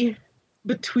halfway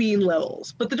between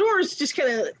levels, but the doors just kind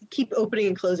of keep opening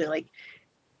and closing. Like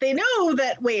they know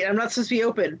that, wait, I'm not supposed to be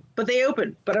open, but they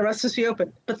open, but I'm not supposed to be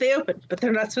open, but they open, but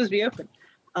they're not supposed to be open.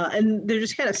 And they're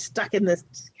just kind of stuck in this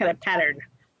kind of pattern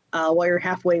while you're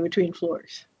halfway between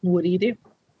floors. What do you do?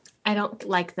 I don't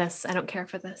like this. I don't care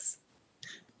for this.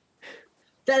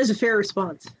 That is a fair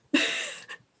response.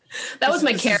 That was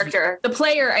my character. The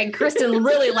player and Kristen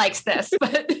really likes this,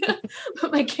 but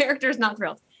my character is not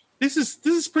thrilled. This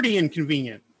is pretty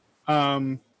inconvenient.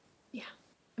 Yeah.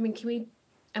 I mean,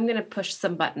 I'm going to push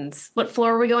some buttons. What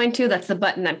floor are we going to? That's the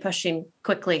button I'm pushing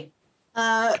quickly.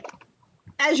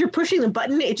 As you're pushing the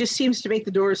button, it just seems to make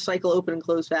the doors cycle open and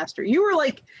close faster. You're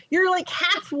like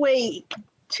halfway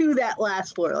to that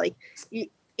last floor. Like you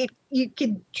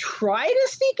could try to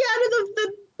sneak out of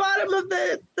the bottom of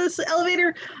this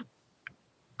elevator.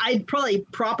 I'd probably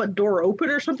prop a door open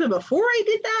or something before I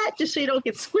did that, just so you don't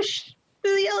get squished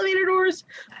through the elevator doors.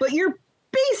 But you're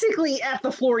basically at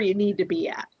the floor you need to be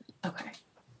at. Okay.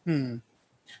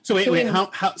 So wait,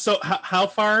 how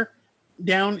far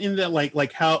down in the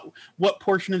what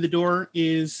portion of the door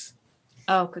is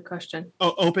good question.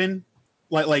 Open?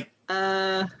 Well,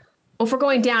 if we're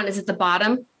going down, is it the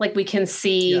bottom? Like we can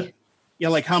see Yeah,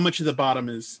 like how much of the bottom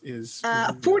is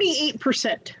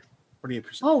 48%.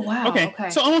 48%. Oh wow. Okay.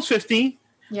 So almost 50.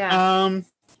 Yeah.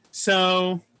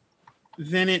 So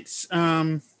then it's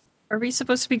Are we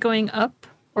supposed to be going up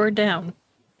or down?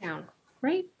 Down.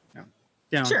 Right?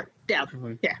 Down. Sure,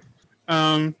 down. Yeah.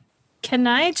 Can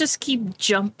I just keep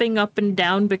jumping up and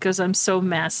down because I'm so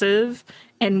massive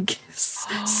and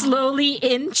slowly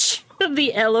inch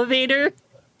the elevator?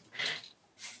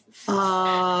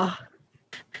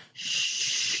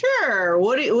 Sure.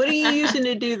 What are you using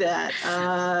to do that?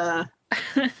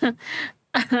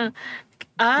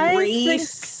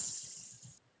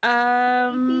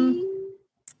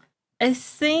 I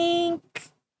think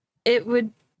it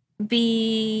would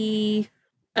be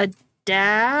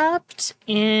adapt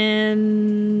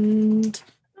and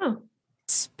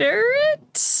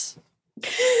spirit.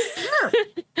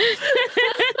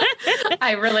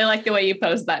 I really like the way you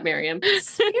posed that, Miriam.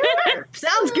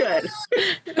 Sounds good.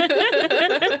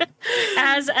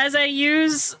 As I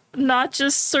use not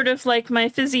just sort of like my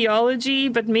physiology,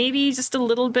 but maybe just a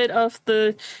little bit of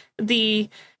the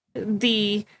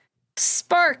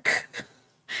spark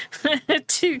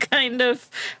to kind of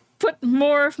put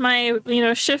more of my,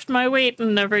 shift my weight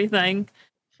and everything.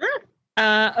 Sure.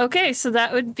 Okay, so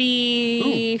that would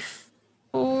be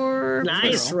 4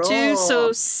 nice plus 2, roll.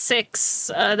 so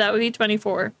 6. That would be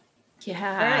 24.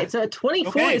 Yeah. All right, so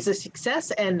 24 is a success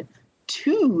and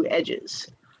 2 edges.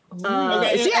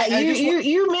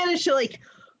 You managed to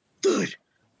thud.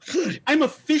 I'm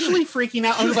officially freaking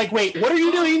out. I was like, wait, what are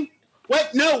you doing?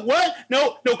 What? No, what?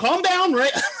 No, calm down,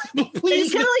 right?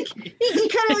 Please. And you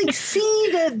kind of see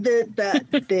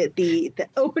the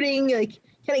opening, kind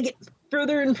of get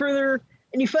further and further,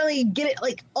 and you finally get it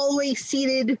all the way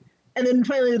seated, and then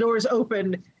finally the doors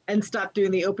open and stop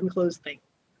doing the open close thing,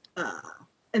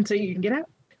 and so you can get out.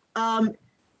 On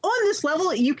this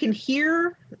level, you can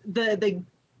hear the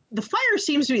fire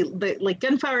seems to be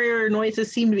gunfire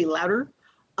noises seem to be louder.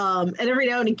 And every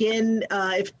now and again,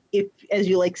 if as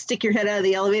you stick your head out of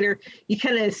the elevator, you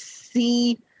kind of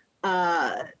see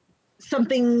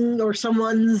something or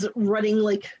someone's running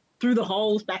through the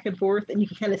halls back and forth, and you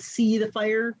can kind of see the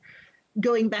fire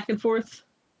going back and forth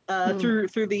through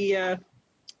the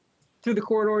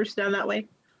corridors down that way.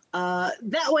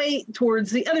 That way,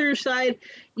 towards the other side,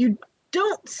 you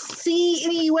don't see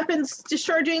any weapons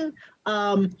discharging,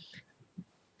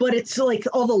 but it's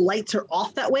all the lights are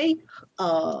off that way.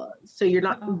 So you're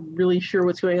not really sure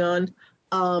what's going on.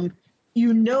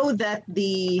 You know that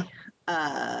the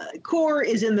core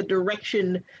is in the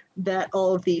direction that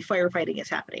all of the firefighting is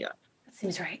happening on. That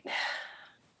seems right.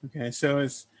 Okay, so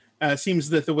it seems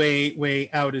that the way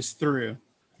out is through.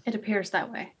 It appears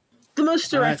that way. The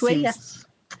most direct way, yes.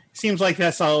 Seems like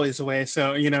that's always the way.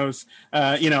 So,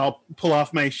 I'll pull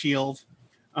off my shield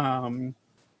and,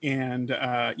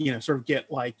 sort of get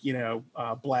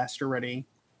blaster ready.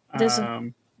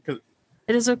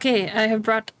 It is okay. I have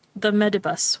brought the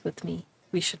medibus with me.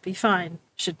 We should be fine.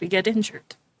 Should we get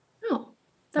injured? Oh,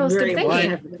 that was good thinking.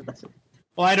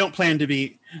 Well, I don't plan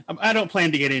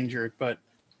to get injured, but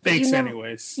thanks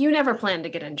anyways. You never plan to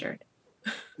get injured.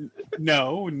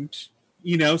 No, and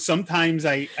sometimes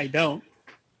I don't.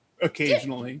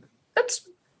 Occasionally. Let's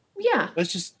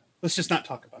just not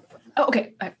talk about it. Oh,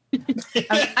 okay. I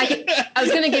was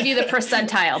going to give you the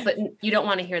percentile, but you don't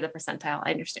want to hear the percentile.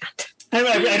 I understand.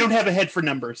 I don't have a head for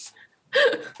numbers.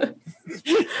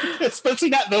 Especially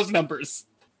not those numbers.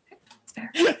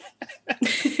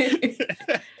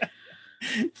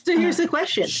 So here's the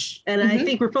question, and I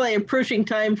think we're probably approaching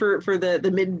time for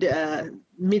the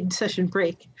mid session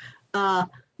break.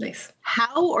 Nice.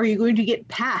 How are you going to get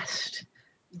past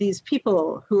these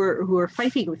people who are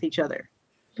fighting with each other?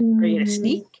 Are you gonna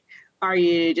sneak? Are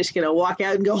you just gonna walk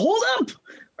out and go, hold up?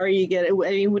 Are you gonna?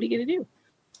 I mean, what are you gonna do?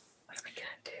 What are we gonna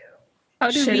do?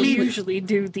 How do Should we we- usually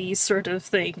do these sort of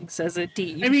things as a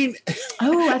team? I mean,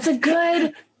 Oh, that's a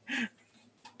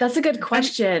good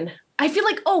question. I feel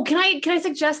like, can I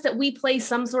suggest that we play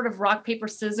some sort of rock, paper,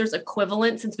 scissors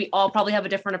equivalent, since we all probably have a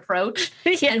different approach,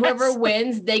 Yes. and whoever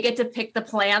wins, they get to pick the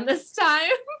plan this time.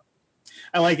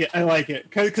 I like it.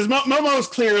 Because Momo's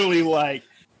clearly like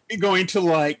going to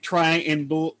like try and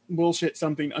bullshit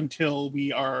something until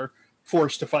we are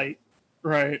forced to fight,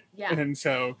 right? Yeah. And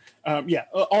so,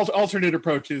 alternate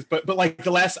approaches. But like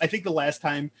I think the last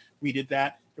time we did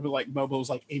that, it was like Momo was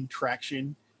like in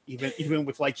traction, even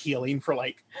with like healing for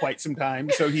like quite some time.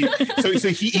 So he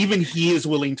is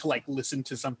willing to like listen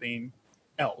to something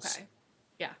else. Okay.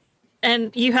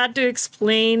 And you had to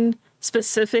explain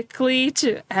specifically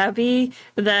to Abby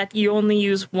that you only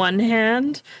use one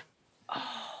hand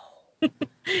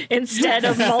instead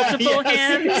of multiple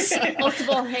Yes. hands.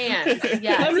 Multiple hands. I'm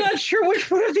Yes. not sure which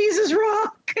one of these is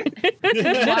rock.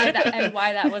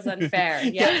 Why that was unfair.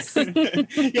 Yes.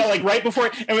 Yeah, like right before,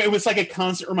 and it was like a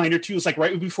constant reminder too. It's like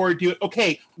right before we do it.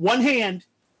 Okay, one hand.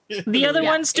 The other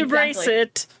Yeah, one's to brace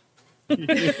exactly.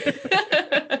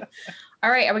 it. All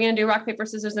right. Are we gonna do rock, paper,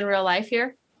 scissors in real life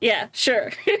here? Yeah,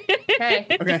 sure. Okay.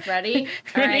 Okay. Ready?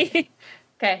 All right. Ready?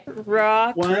 Okay.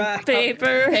 Rock, One.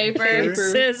 paper, Paper.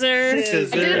 scissors.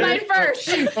 Scissors. I did mine first.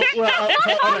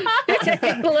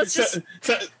 Well, let's just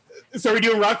So we're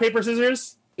doing rock paper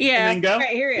scissors yeah, and then go. All right,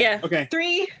 here we go. yeah, Okay.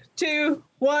 3, 2,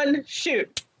 1,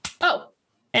 shoot. Oh.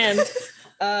 and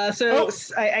I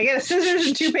get a scissors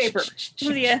and 2 paper.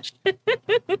 yeah.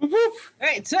 All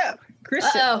right, so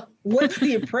Kristen, Uh-oh. what's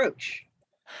the approach?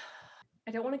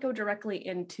 I don't want to go directly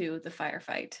into the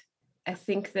firefight. I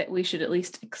think that we should at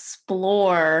least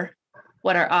explore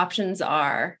what our options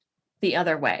are the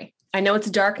other way. I know it's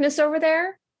darkness over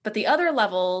there, but the other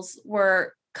levels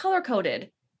were color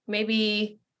coded.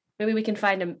 Maybe we can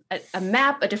find a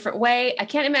map a different way. I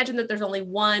can't imagine that there's only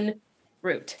one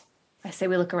route. I say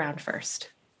we look around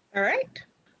first. All right.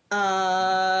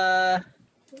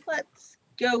 Let's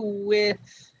go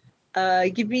with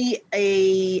give me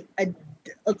a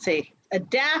let's say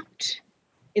adapt,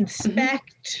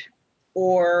 inspect,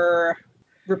 or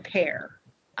repair.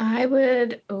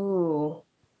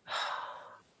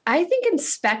 I think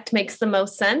inspect makes the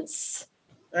most sense.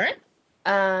 All right.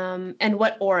 And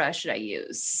what aura should I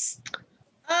use?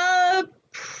 Uh,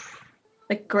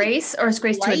 Like grace, or is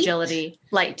grace to Light? agility?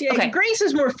 Light. yeah, Okay. Grace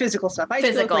is more physical stuff. I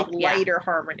Physical, feel like yeah. light or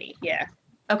harmony. Yeah.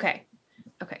 Okay.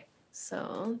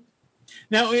 So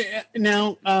Now, the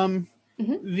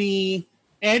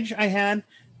edge I had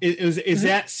is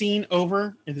that scene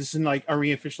over? Is this in like, are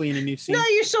we officially in a new scene? No,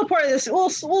 you're still part of this. We'll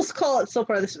call it still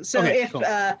part of this. So Okay, if cool.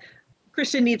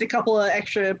 Kristen needs a couple of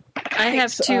extra, I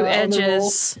have picks, 2 on the roll.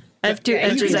 edges. I have 2 Yeah,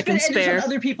 you edges I can spend edges on spare.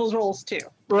 other people's rolls too.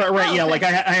 Right. Yeah. Oh, Like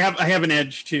I have an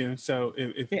edge too. So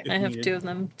if Yeah. I have needed. 2 of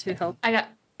them to help. I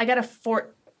got a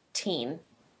 14. All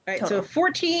right, Total. so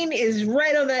 14 is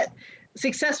right on that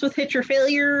success with hit or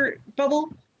failure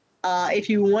bubble. If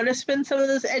you want to spend some of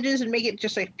those edges and make it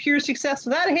just like pure success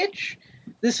without a hitch,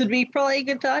 this would be probably a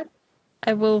good time.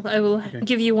 I will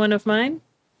give you one of mine.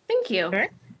 Thank you. All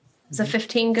right. Is a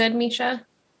 15 good, Misha?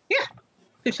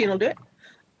 15 will do it.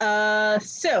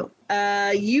 So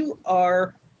you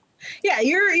are,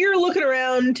 you're looking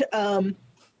around, and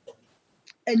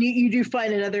you do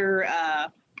find another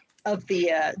of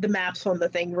the maps on the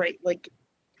thing, right? Like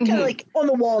kind of Mhm. like on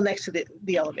the wall next to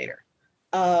the elevator.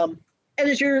 And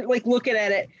as you're like looking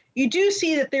at it, you do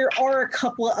see that there are a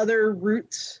couple of other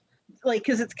routes, like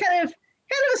because it's kind of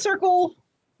a circle,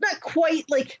 not quite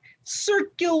like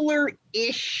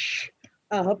circular-ish.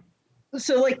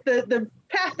 So like the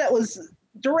path that was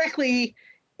directly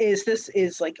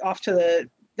is like off to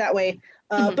that way.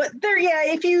 Mhm. But there,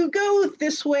 if you go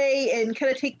this way and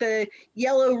kind of take the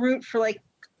yellow route for like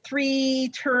 3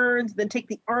 turns, then take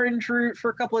the orange route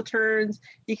for a couple of turns,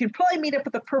 you can probably meet up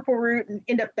with the purple route and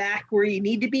end up back where you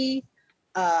need to be.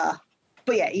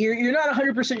 But yeah, you're not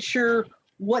 100% sure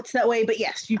what's that way, but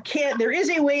yes, you can. There is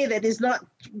a way that is not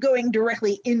going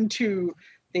directly into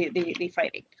the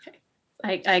fighting.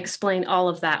 I explain all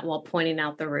of that while pointing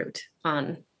out the route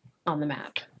on the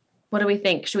map. What do we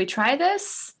think? Should we try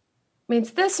this? I mean,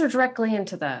 it's this or directly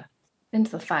into the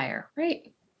into the fire,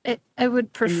 right? I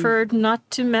would prefer not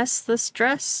to mess this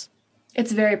dress.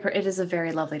 It is a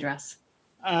very lovely dress.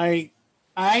 I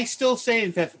still say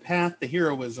that the path to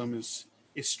heroism is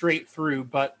straight through,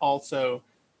 but also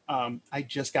I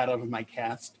just got out of my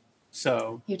cast,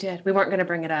 so You did. We weren't going to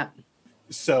bring it up.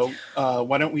 so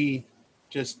why don't we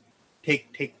just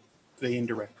take the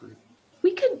indirect route?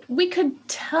 We could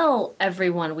tell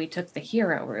everyone we took the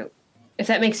hero route, if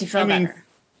that makes you feel better.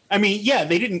 I mean, yeah,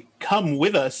 they didn't come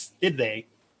with us, did they?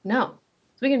 No,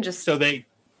 we can just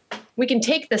we can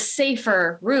take the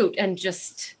safer route and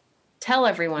just tell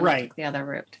everyone we took the other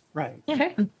route. Right.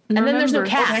 Okay. And then there's no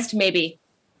cast, maybe.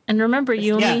 And remember,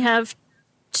 you only have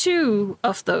 2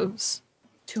 of those.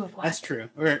 2 of what? That's true.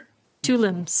 Or 2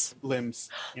 limbs. Limbs.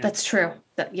 Yeah. That's true.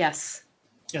 Yes.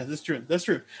 Yeah, that's true. That's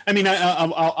true. I mean,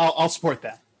 I'll support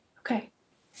that. Okay.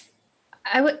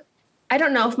 I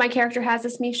don't know if my character has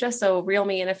this, Misha, so reel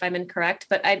me in if I'm incorrect,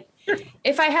 but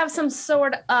if I have some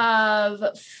sort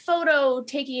of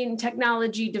photo-taking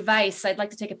technology device, I'd like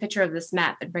to take a picture of this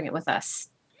map and bring it with us.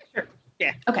 Sure.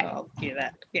 Yeah. Okay. I'll do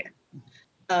that. Yeah.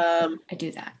 I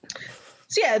do that.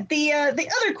 So yeah,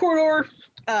 the other corridor,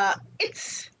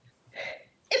 it's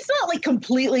not like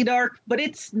completely dark, but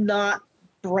it's not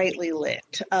brightly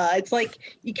lit. It's like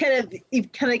you kind of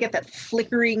get that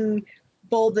flickering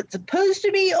bulb that's supposed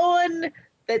to be on,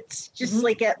 that's just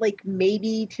like at like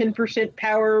maybe 10%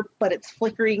 power, but it's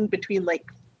flickering between like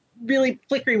 5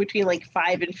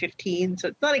 and 15, so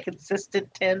it's not a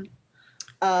consistent 10.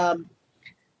 And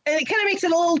it kind of makes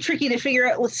it a little tricky to figure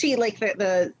out. Let's see, like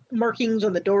the markings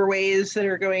on the doorways that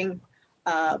are going,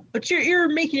 but you're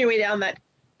making your way down that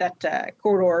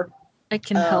corridor. I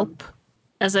can help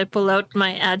as I pull out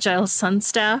my agile sun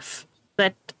staff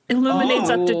that illuminates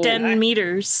up to 10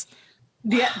 meters.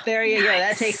 Yeah, there you go.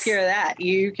 That takes care of that.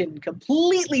 You can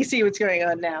completely see what's going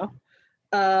on now.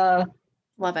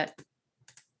 Love it.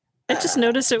 I just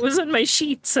noticed it was in my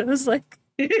sheets. I was like,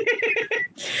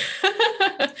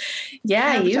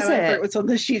 yeah, use it. What's on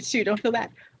the sheets too? Don't feel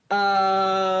bad.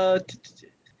 Yeah,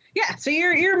 so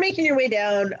you're making your way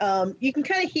down. You can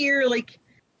kind of hear like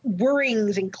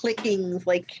whirrings and clickings,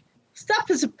 like stuff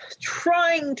is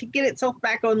trying to get itself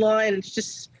back online. It's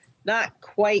just not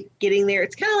quite getting there.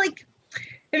 It's kind of like,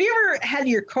 have you ever had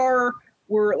your car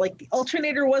where like the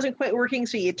alternator wasn't quite working,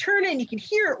 so you turn it and you can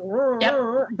hear it,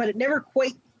 but it never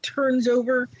quite turns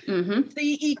over? Mm-hmm. So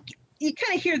you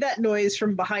kind of hear that noise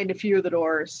from behind a few of the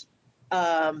doors.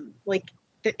 Like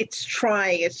it's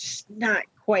trying, it's just not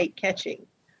quite catching.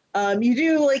 You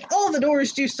do like all the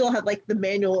doors do still have like the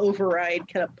manual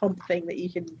override kind of pump thing that you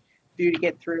can do to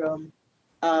get through them.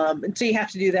 And so you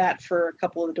have to do that for a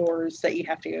couple of the doors that you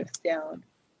have to go down.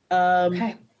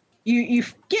 Okay. You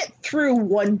get through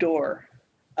one door,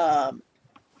 and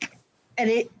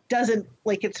it doesn't,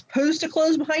 like, it's supposed to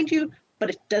close behind you,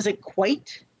 but it doesn't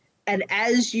quite. And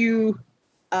as you're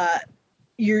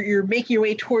making your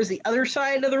way towards the other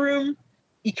side of the room,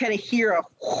 you kind of hear a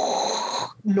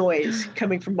noise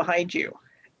coming from behind you,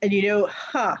 and you know,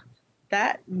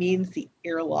 that means the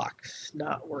airlock's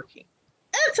not working.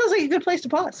 That sounds like a good place to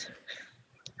pause.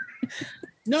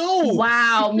 No!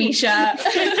 Wow, Misha.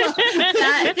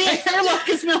 The airlock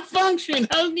is malfunction.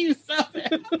 How do you stop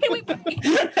it?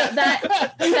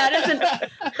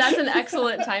 That's an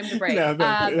excellent time to break. No,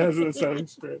 that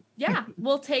sounds great. Yeah,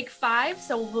 we'll take 5,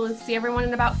 so we'll see everyone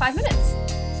in about 5 minutes.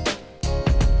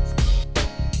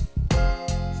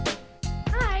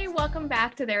 Hi, welcome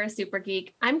back to They're a Super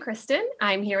Geek. I'm Kristen.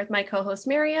 I'm here with my co-host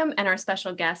Miriam and our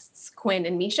special guests Quinn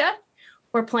and Misha.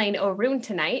 We're playing Orune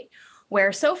tonight,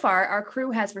 where so far our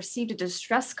crew has received a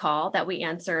distress call that we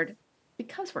answered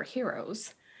because we're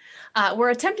heroes. We're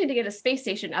attempting to get a space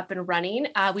station up and running.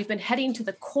 We've been heading to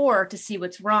the core to see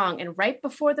what's wrong. And right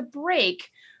before the break,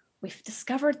 we've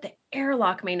discovered the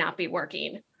airlock may not be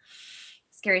working.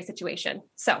 Scary situation.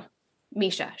 So,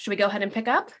 Misha, should we go ahead and pick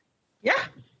up? Yeah.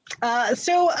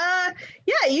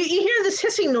 You hear this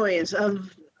hissing noise of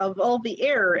all the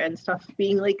air and stuff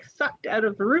being like sucked out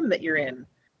of the room that you're in.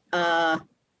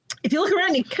 If you look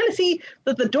around, you kind of see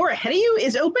that the door ahead of you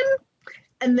is open,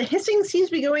 and the hissing seems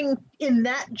to be going in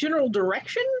that general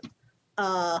direction.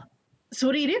 So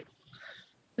what do you do?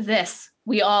 This.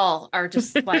 We all are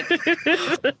just like,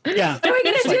 Yeah. what are we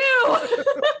gonna do?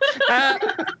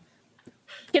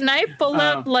 can I pull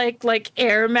out like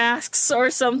air masks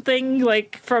or something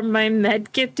like from my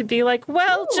med kit to be like,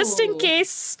 well, just in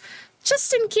case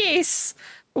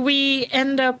we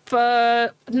end up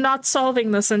not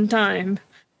solving this in time,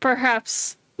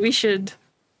 perhaps we should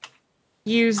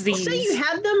use these. I'll say you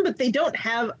have them, but they don't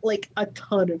have like a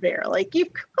ton of air. Like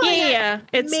you've probably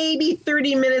it's maybe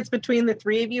 30 minutes between the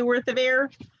three of you worth of air.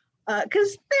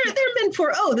 because they're meant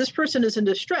for, this person is in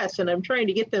distress and I'm trying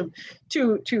to get them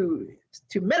to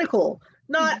medical,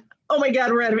 not oh my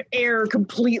god, we're out of air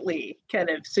completely kind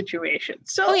of situation.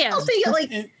 So I'll say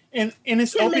like and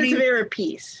it's 10 opening minutes of air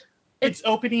apiece. It's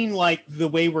opening like the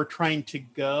way we're trying to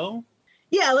go.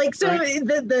 Yeah, like so right?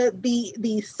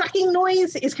 the sucking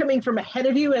noise is coming from ahead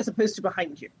of you as opposed to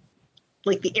behind you.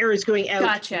 Like the air is going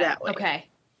out that way.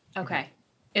 Okay.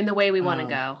 In the way we want to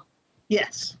go.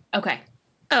 Yes. Okay.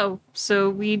 Oh, so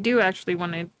we do actually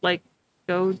want to like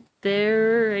go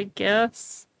there, I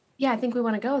guess. Yeah, I think we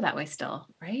want to go that way still,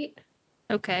 right?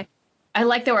 Okay. I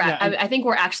like that I think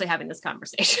we're actually having this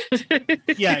conversation.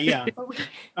 Yeah.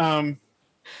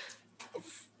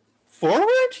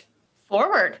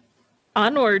 Forward.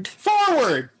 Onward.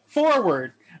 Forward.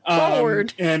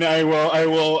 And I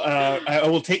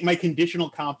will take my conditional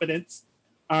confidence,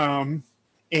 and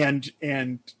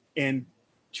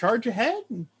charge ahead.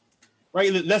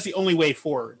 Right, that's the only way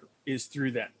forward is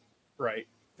through them. Right.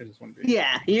 I just want to be.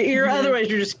 Yeah, you're otherwise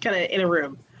you're just kind of in a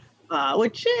room,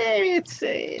 which it's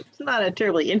not a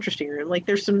terribly interesting room. Like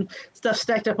there's some stuff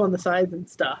stacked up on the sides and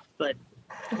stuff, but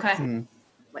okay.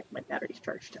 Like my battery's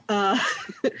charged. So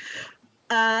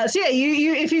yeah,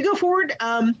 you if you go forward,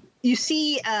 you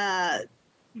see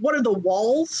one of the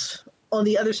walls on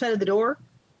the other side of the door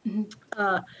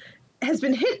has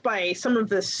been hit by some of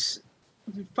this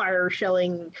fire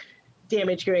shelling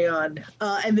damage going on,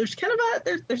 and there's kind of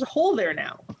there's a hole there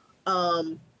now.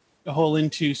 A hole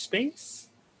into space.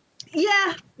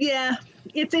 Yeah,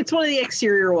 it's one of the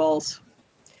exterior walls.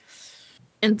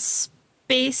 And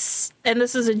space, and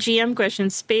this is a GM question.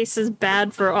 Space is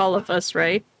bad for all of us,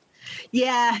 right?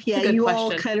 Yeah. You question.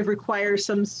 all kind of require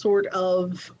some sort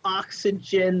of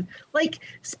oxygen. Like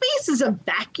space is a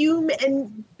vacuum,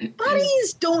 and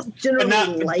bodies don't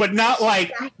generally but not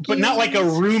like a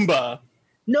Roomba.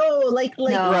 No, like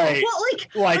right. Well,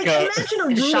 like imagine a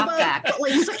Roomba, but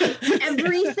like sucking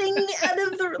everything out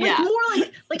of the more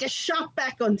like a shop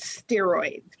vac on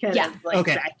steroids kind of like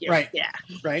vacuum. Right. Yeah.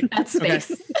 Right. That's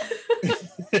space.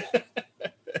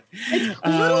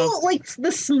 Little like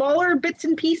the smaller bits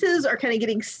and pieces are kind of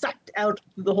getting sucked out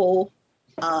the hole,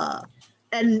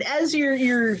 and as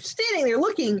you're standing there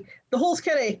looking, the hole's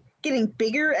kind of getting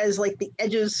bigger as like the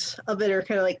edges of it are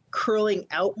kind of like curling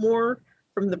out more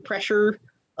from the pressure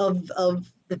of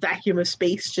the vacuum of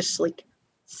space, just like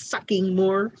sucking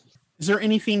more. Is there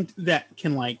anything that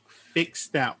can like fix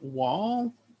that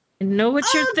wall? I know what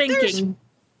you're thinking,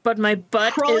 but my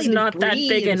butt is not that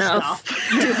big enough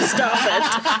to stop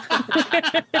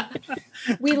it.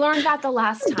 We learned that the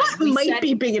last time. Butt might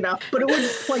be big enough, but it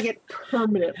wouldn't plug it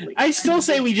permanently. I still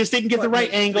say we just didn't get the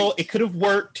right angle. It could have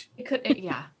worked. It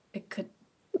could.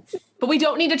 But we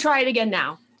don't need to try it again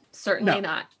now. Certainly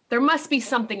not. There must be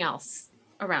something else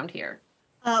around here.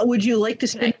 Would you like to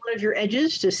spin one of your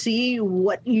edges to see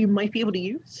what you might be able to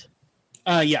use?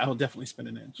 Yeah, I'll definitely spin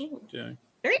an edge. Yeah.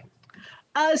 All right.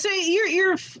 So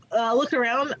you're looking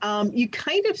around. You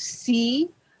kind of see,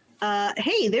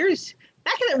 hey, there's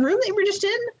back in that room that you were just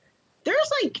in.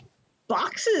 There's like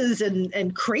boxes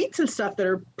and crates and stuff that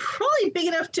are probably big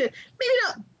enough to maybe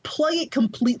not plug it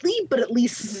completely, but at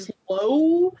least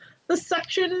slow the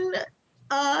suction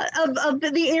of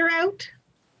the air out.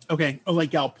 Okay. Oh,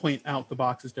 like I'll point out the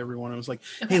boxes to everyone. I was like,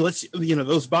 hey, let's,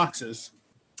 those boxes.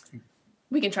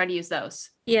 We can try to use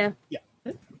those. Yeah.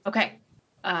 Okay.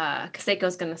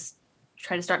 Kaseiko's going to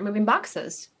try to start moving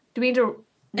boxes. Do we need to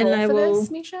roll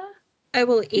this, Misha? I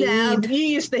will aid. No, you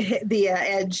use the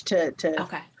edge to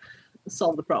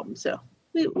solve the problem. So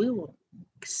we will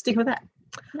stick with that.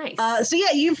 Nice. So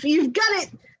yeah, you've got it.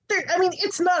 There, I mean,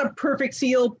 it's not a perfect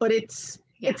seal, but it's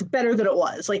better than it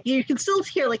was. Like you can still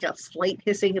hear like a slight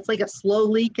hissing. It's like a slow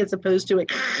leak as opposed to a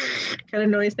kind of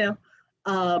noise now.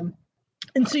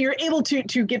 And so you're able to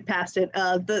get past it.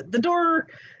 The door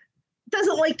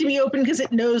doesn't like to be open because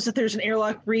it knows that there's an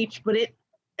airlock breach, but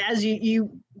as you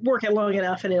work it long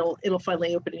enough, and it'll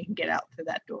finally open and you can get out through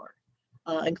that door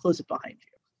and close it behind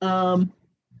you.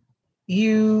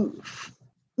 You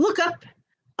look up,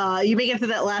 you make it to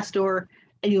that last door,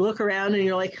 and you look around and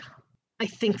you're like, I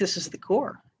think this is the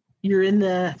core. You're in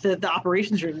the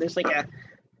operations room. There's like a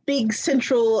big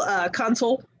central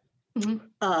console.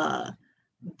 Mm-hmm.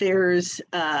 There's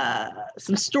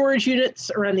some storage units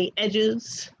around the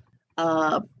edges.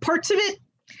 Parts of it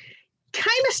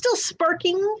kind of still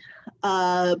sparking.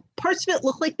 Parts of it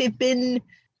look like they've been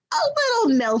a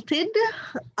little melted.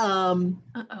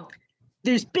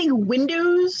 There's big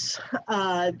windows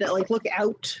that like look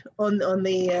out on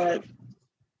the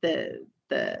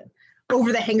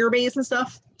over the hangar bays and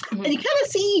stuff. Mm-hmm. And you kind of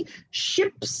see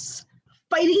ships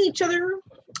fighting each other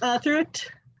through it.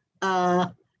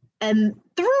 and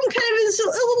the room kind of is a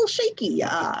little shaky.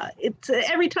 It's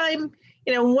every time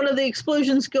one of the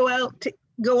explosions go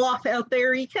off out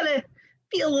there, you kind of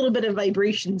feel a little bit of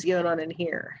vibrations going on in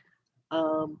here.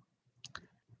 What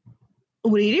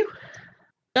do you do?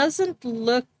 Doesn't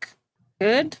look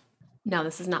good. No,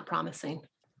 this is not promising.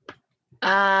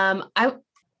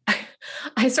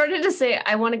 I started to say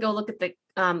I want to go look at the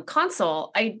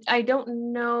console. I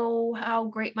don't know how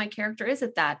great my character is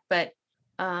at that, but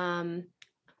I'm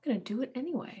gonna do it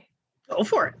anyway. Go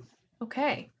for it.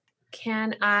 Okay.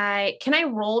 Can I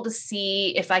roll to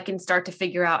see if I can start to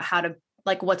figure out how to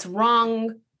what's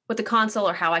wrong with the console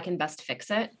or how I can best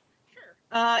fix it? Sure.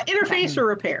 Interface or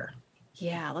repair?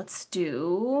 Yeah, let's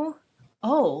do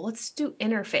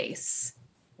interface.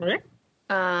 Okay.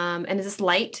 And is this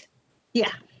light?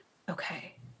 Yeah.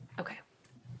 Okay.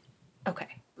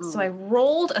 So I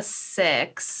rolled a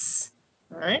 6.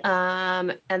 All right.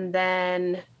 And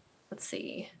then let's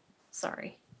see.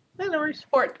 Sorry. No worries.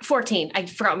 14. I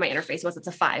forgot what my interface was. It's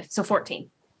a 5. So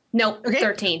 14. Nope. Okay.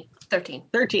 13.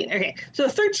 13. Okay. So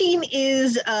 13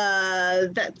 is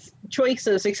that's choice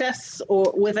of success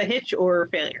or with a hitch or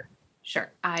failure.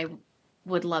 Sure. I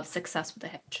would love success with a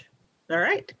hitch. All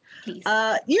right. Please.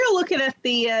 You're looking at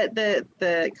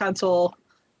the console.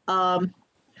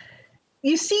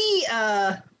 You see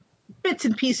bits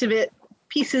and pieces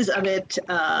of it,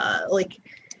 like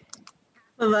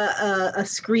of a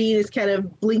screen is kind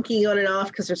of blinking on and off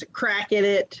because there's a crack in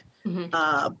it. Mm-hmm.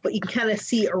 But you can kind of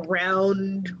see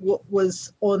around what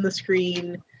was on the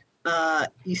screen.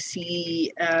 You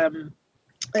see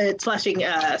it's flashing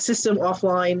system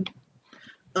offline.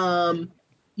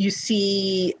 You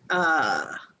see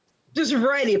there's a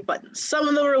variety of buttons. Some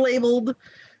of them are labeled,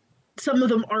 some of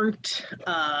them aren't.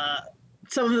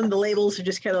 Some of them, the labels have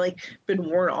just kind of been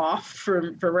worn off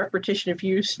from repetition of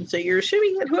use, and so you're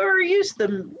assuming that whoever used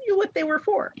them knew what they were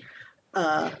for,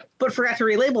 but forgot to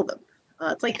relabel them.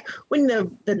 It's like when the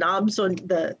knobs on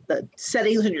the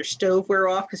settings on your stove wear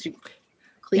off because you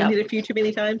cleaned it a few too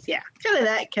many times. Yeah, kind of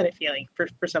that kind of feeling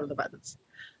for some of the buttons.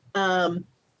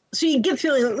 So you get the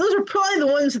feeling that those are probably the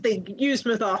ones that they use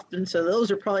most often, so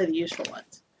those are probably the useful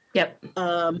ones. Yep.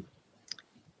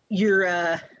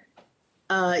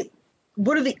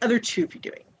 What are the other two of you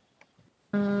doing?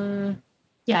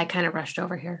 Yeah, I kind of rushed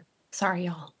over here. Sorry,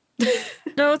 y'all.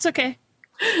 No, it's okay.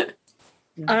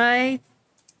 I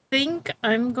think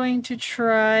I'm going to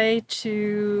try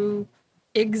to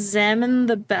examine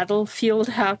the battlefield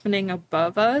happening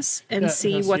above us and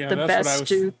see what the best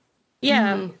do.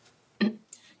 Yeah. Mm-hmm.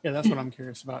 Yeah, that's what I'm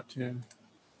curious about too.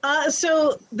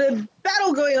 So the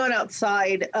battle going on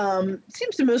outside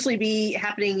seems to mostly be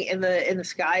happening in the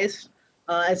skies.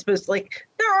 As opposed to,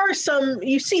 there are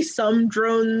you see some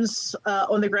drones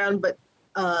on the ground, but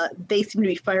they seem to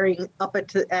be firing up at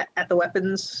the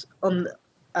weapons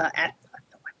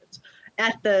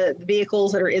at the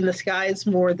vehicles that are in the skies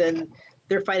more than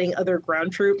they're fighting other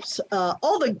ground troops.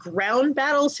 All the ground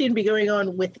battles seem to be going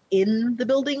on within the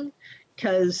building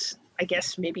because I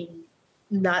guess maybe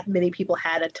not many people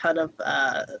had a ton of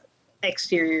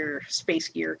exterior space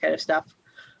gear kind of stuff.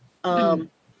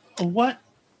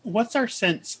 What's our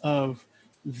sense of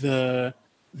the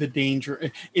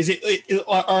danger? Is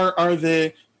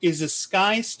the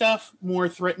sky stuff more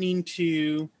threatening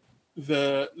to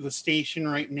the station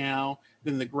right now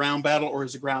than the ground battle, or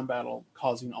is the ground battle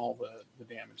causing all the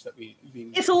damage that we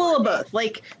It's a little of both.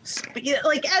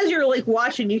 As you're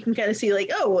watching, you can kind of see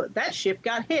oh, that ship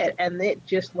got hit and it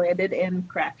just landed and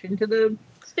crashed into the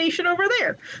station over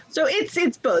there. So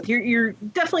it's both. You're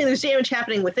definitely, there's damage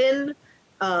happening within,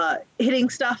 hitting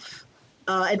stuff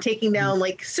and taking down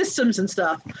systems and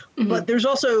stuff, but there's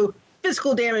also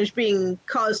physical damage being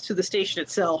caused to the station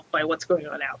itself by what's going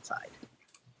on outside.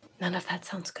 None of that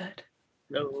sounds good.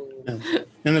 No.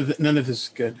 None of this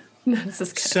is good. None of this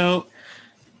is good.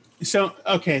 So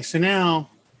okay. So now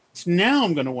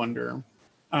I'm going to wonder: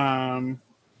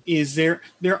 is there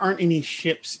aren't any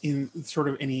ships in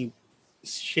the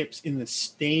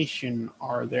station?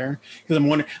 Are there? Because I'm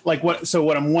wondering, what? So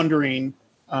what I'm wondering.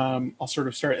 I'll sort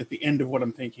of start at the end of what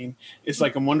I'm thinking. It's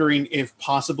I'm wondering if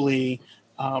possibly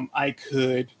I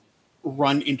could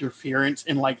run interference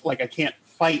and I can't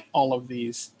fight all of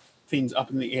these things up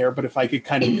in the air, but if I could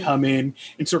kind of come in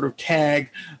and sort of tag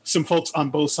some folks on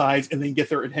both sides and then get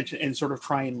their attention and sort of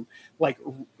try and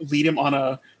lead them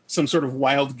on some sort of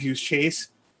wild goose chase,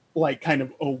 kind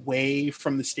of away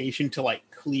from the station to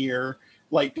clear,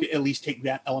 at least take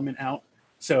that element out.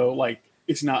 So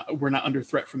we're not under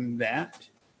threat from that.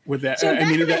 With that, so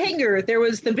back in the hangar, there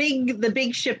was the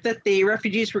big ship that the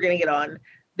refugees were going to get on.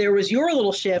 There was your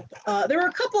little ship. There were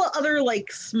a couple of other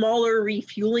like smaller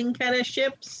refueling kind of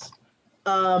ships,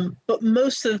 but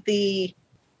most of the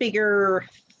bigger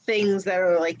things that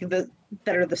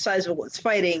are the size of what's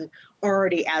fighting are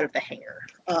already out of the hangar.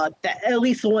 At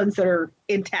least the ones that are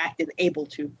intact and able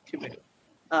to move.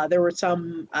 There were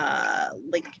some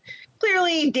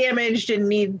clearly damaged and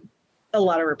need a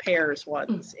lot of repairs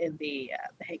ones in the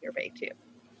hangar bay too.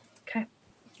 Okay.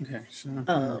 Okay. So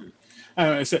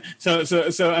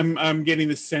I'm getting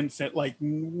the sense that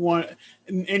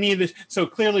any of this. So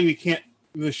clearly we can't.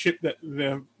 The ship that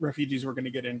the refugees were going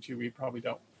to get into, we probably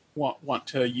don't want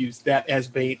to use that as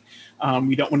bait.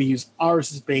 We don't want to use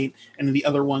ours as bait, and the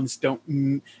other ones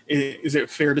don't. Is it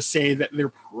fair to say that they're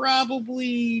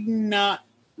probably not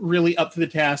really up to the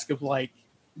task of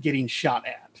getting shot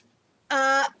at?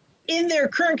 In their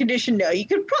current condition, no. You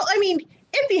could probably.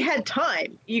 If you had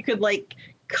time, you could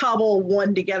cobble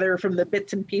one together from the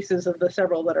bits and pieces of the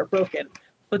several that are broken.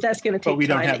 But that's going to take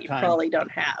time that you probably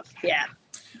don't have. Yeah.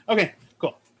 Okay.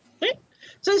 Cool. Okay.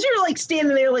 So as you're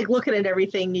standing there, looking at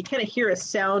everything, you kind of hear a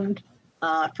sound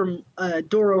from a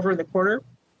door over in the corner,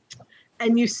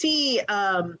 and you see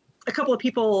a couple of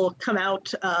people come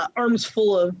out, arms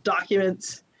full of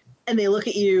documents, and they look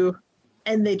at you,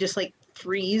 and they just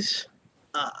freeze.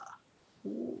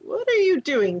 What are you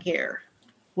doing here?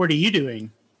 What are you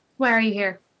doing? Why are you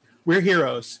here? We're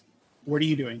heroes. What are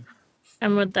you doing?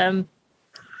 I'm with them.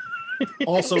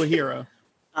 Also a hero.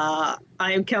 I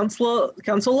am Council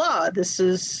Law. This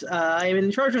is I am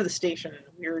in charge of the station.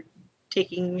 We're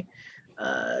taking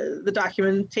the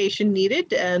documentation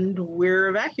needed, and we're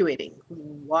evacuating.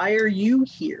 Why are you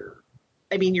here?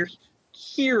 You're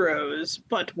heroes,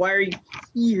 but why are you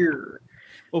here?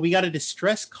 Well, we got a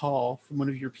distress call from one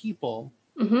of your people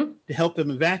to help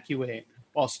them evacuate,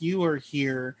 whilst you are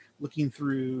here looking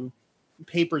through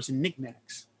papers and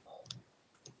knickknacks.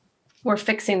 We're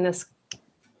fixing this,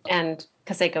 and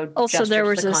Kaseko also there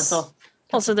was the console.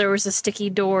 Also there was a sticky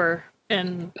door,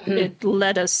 and it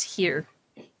led us here.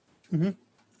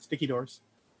 Sticky doors.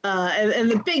 And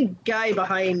the big guy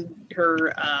behind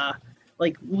her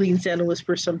leans down and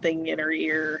whispers something in her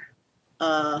ear,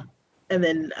 and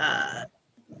then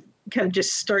kind of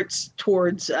just starts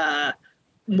towards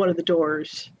one of the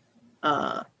doors,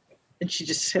 and she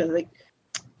just kind of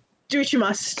do what you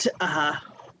must.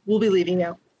 We'll be leaving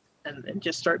now, and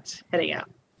just starts heading out.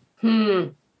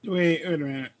 Wait a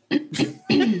minute.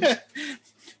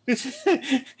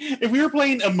 If we were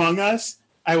playing Among Us,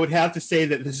 I would have to say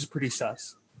that this is pretty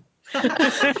sus.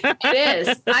 It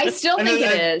is. I still think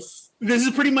it is. This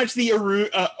is pretty much the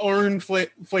orange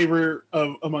flavor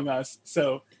of Among Us,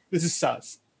 so this is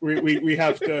sus. We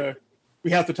have to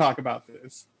talk about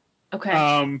this. Okay.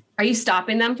 Are you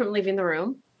stopping them from leaving the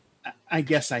room? I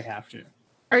guess I have to.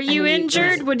 Are you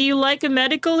injured? Would you like a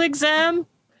medical exam?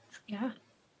 Yeah.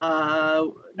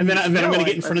 And then I'm going to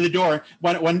get in front of the door.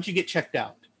 Why don't you get checked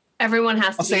out? Everyone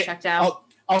has to be checked out.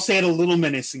 I'll say it a little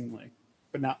menacingly,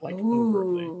 but not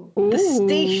overtly. The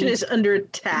station is under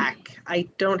attack. I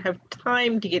don't have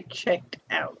time to get checked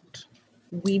out.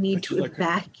 We need to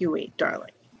evacuate,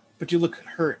 darling. But you look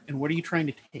hurt, and what are you trying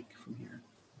to take from here?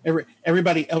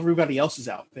 Everybody else is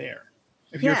out there.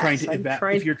 If you're trying to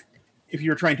if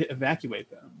you're trying to evacuate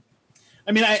them,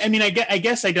 I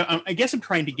guess I'm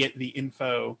trying to get the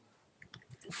info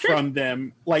from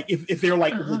them, if they're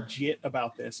legit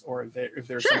about this, or if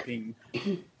there's something.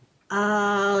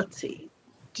 Let's see.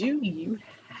 You've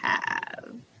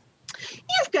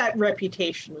got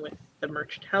reputation with the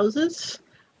merchant houses.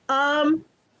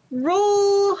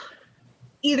 Roll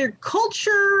either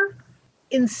culture,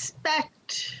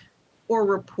 inspect, or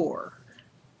rapport.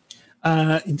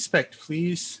 Inspect,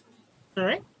 please. All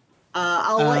right.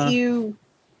 I'll let you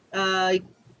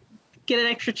get an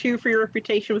extra 2 for your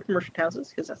reputation with merchant houses,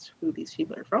 because that's who these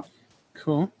people are from.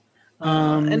 Cool.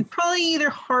 And probably either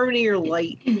harmony or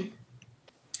light.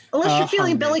 Unless you're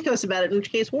feeling bellicose about it, in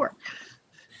which case war.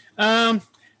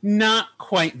 Not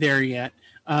quite there yet.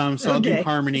 So I'll do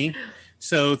harmony.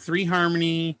 So 3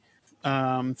 harmony,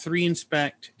 3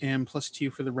 inspect, and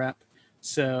 +2 for the rep.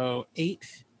 So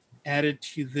 8 added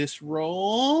to this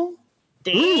roll.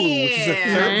 Damn. Ooh, which is a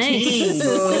 13.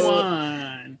 Nice. Come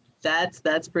on.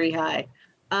 That's pretty high.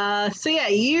 So yeah,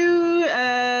 you.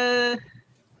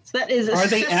 So that is. Are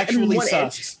they actually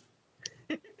sus?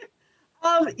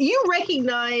 You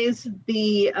recognize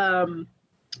the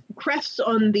crest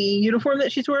on the uniform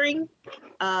that she's wearing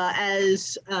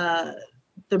as the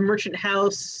merchant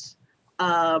house.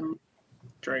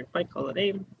 Trying to call the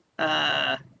name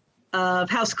of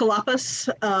House Calapas,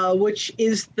 which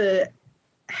is the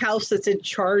house that's in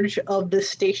charge of this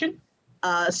station.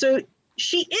 So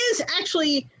she is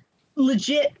actually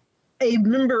legit a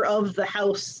member of the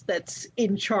house that's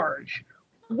in charge.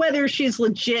 Whether she's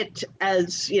legit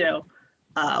as,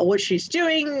 what she's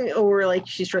doing or like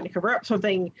she's trying to cover up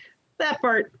something, that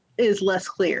part is less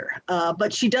clear.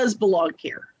 But she does belong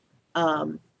here.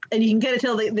 And you can kind of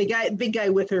tell the big guy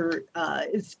with her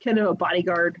is kind of a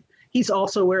bodyguard. He's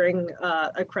also wearing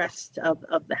a crest of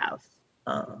the house.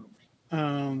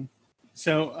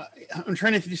 So I'm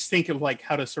trying to just think of like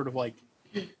how to sort of like,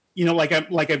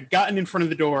 I've gotten in front of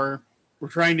the door. We're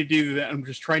trying to do that. I'm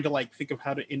just trying to like think of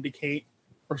how to indicate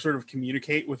or sort of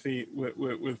communicate with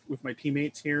with my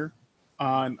teammates here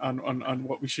on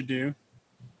what we should do.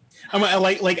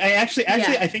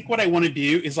 I think what I want to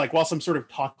do is like whilst I'm sort of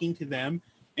talking to them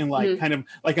and like kind of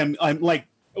like I'm like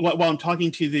while I'm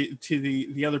talking to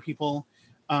the other people.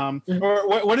 Or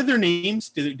what are their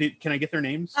names? Can I get their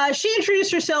names? She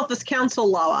introduced herself as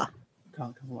Council Lawa.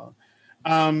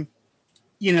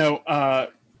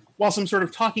 Whilst I'm sort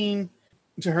of talking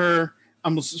to her,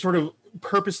 I'm sort of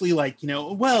purposely like,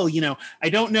 I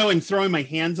don't know, and throwing my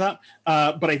hands up,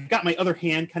 but I've got my other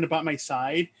hand kind of by my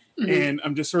side, and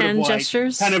I'm just sort of like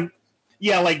gestures? kind of.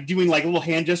 Yeah, like doing like little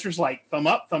hand gestures, like thumb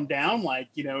up, thumb down, like,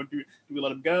 do we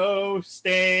let him go,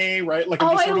 stay, right? Like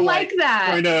I'm just sort of like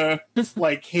that. Trying to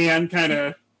like hand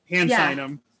sign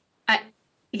him.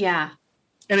 Yeah.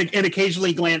 And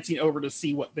occasionally glancing over to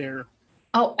see what they're.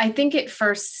 Oh, I think at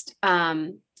first,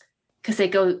 because they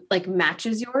go like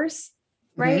matches yours,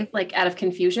 right? Mm-hmm. Like out of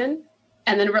confusion,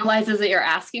 and then realizes that you're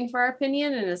asking for our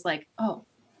opinion, and is like, oh.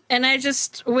 And I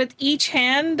just, with each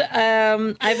hand,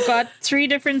 I've got 3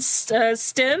 different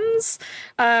stims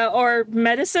or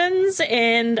medicines,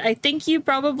 and I think you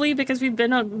probably, because we've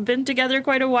been together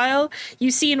quite a while,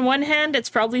 you see in one hand it's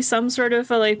probably some sort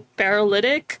of a like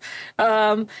paralytic.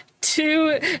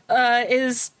 2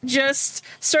 is just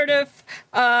sort of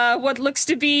what looks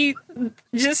to be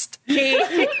just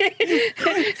a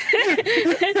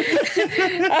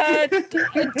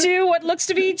 2 what looks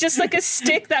to be just like a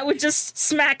stick that would just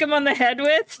smack him on the head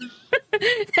with.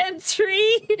 And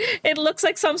 3, it looks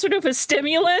like some sort of a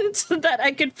stimulant that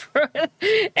I could and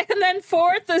then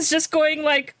 4th is just going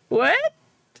like, what?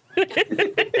 It's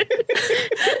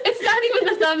not even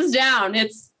the thumbs down,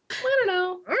 it's I don't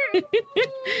know.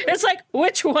 It's like,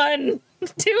 which one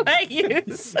do I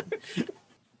use?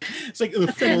 It's like the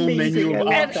full menu of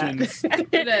options.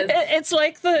 It is. It's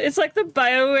like the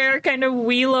BioWare kind of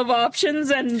wheel of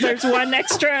options, and there's one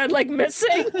extra like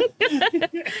missing.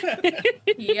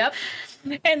 Yep.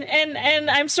 And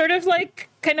I'm sort of like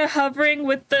kind of hovering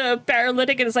with the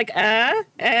paralytic, and it's like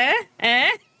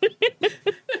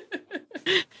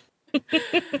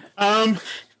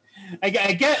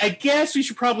I guess we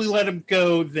should probably let him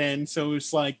go then. So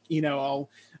it's like, I'll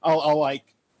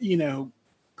like,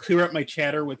 clear up my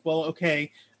chatter with, well,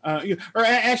 okay. Or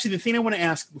actually the thing I want to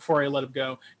ask before I let him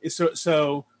go is,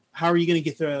 so how are you going to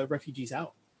get the refugees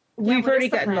out? We've already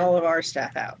gotten all of our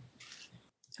staff out.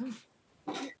 Oh.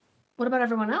 What about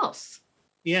everyone else?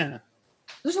 Yeah.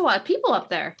 There's a lot of people up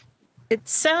there. It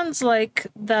sounds like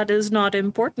that is not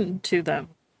important to them.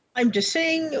 I'm just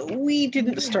saying we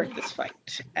didn't start this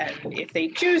fight, and if they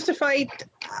choose to fight,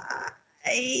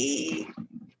 I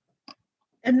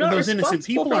am not. Those innocent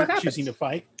people aren't happens. choosing to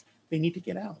fight. They need to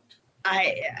get out.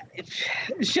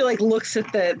 She like looks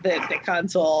at the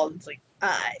console and it's like,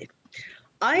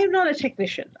 I am not a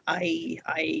technician. I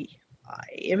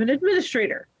am an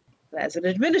administrator. As an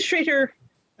administrator,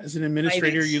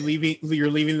 you're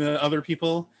leaving the other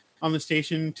people on the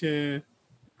station to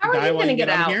How are you going to get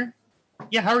out? Here?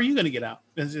 Yeah, how are you going to get out?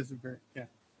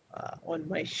 On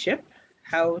my ship?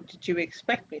 How did you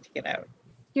expect me to get out?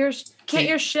 Can't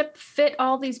your ship fit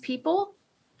all these people?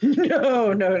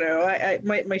 No.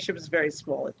 My ship is very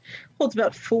small. It holds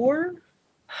about 4.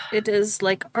 It is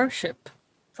like our ship.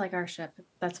 It's like our ship.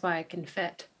 That's why I can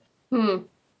fit.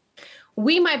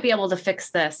 We might be able to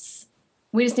fix this.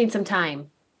 We just need some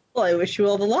time. Well, I wish you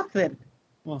all the luck then.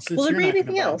 Well, will there be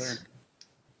anything else?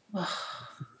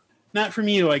 Not from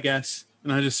you, I guess.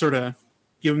 And I just sort of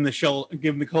give him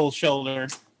the cold shoulder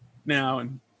now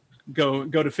and go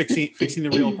to fixing the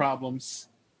real problems.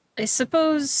 I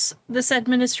suppose this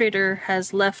administrator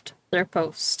has left their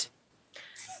post.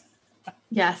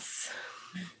 Yes.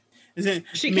 Is it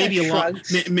She maybe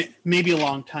shrugs. a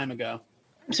long time ago?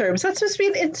 I'm sorry, was that supposed to be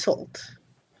an insult?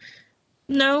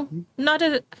 No, not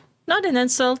an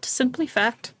insult, simply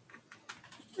fact.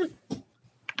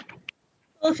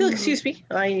 Well, if you'll excuse me,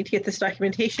 I need to get this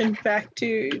documentation back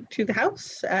to the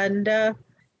house and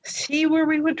see where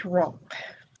we went wrong.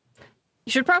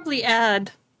 You should probably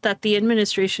add that the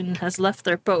administration has left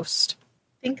their post.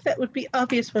 I think that would be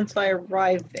obvious once I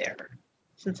arrive there.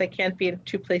 since I can't be in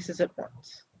two places at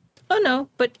once. Oh no,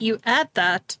 but you add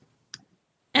that,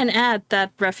 and add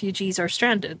that refugees are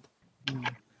stranded.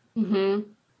 Mm-hmm.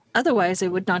 Otherwise,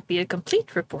 it would not be a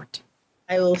complete report.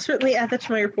 I will certainly add that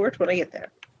to my report when I get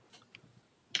there.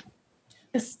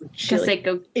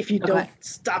 Kaseko, If you Go don't ahead.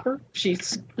 stop her, she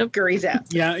scurries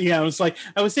out. Yeah. I was like,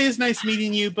 I would say it's nice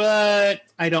meeting you, but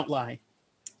I don't lie.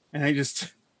 And I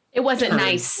just. it wasn't Turn.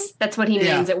 nice. That's what he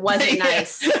Yeah. means. It wasn't Yeah.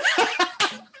 nice.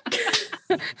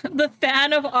 The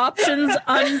fan of options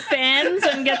unfans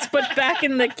and gets put back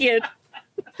in the kit.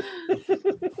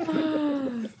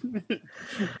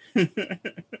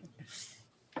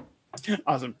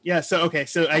 Awesome. Yeah. So okay.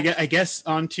 So I guess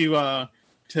on to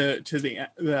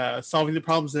the solving the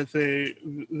problems that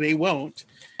they won't.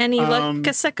 Any luck, Um,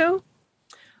 Kaseko?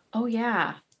 Oh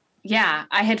yeah, yeah.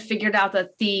 I had figured out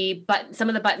that some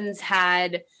of the buttons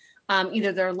had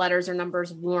either their letters or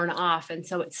numbers worn off, and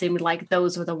so it seemed like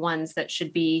those were the ones that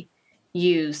should be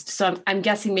used. So I'm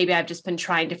guessing maybe I've just been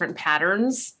trying different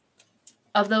patterns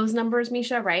of those numbers,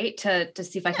 Misha, right? To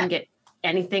see if I can get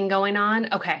anything going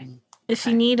on. Okay. If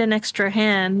you need an extra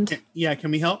hand, Yeah.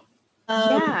 Can we help?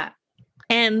 Yeah.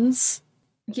 hands.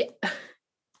 Yeah.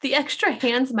 The extra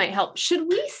hands might help. Should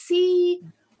we see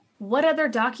what other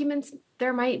documents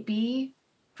there might be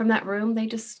from that room they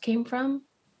just came from?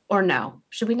 Or no?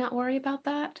 Should we not worry about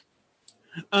that?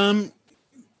 That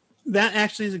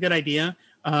actually is a good idea.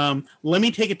 Let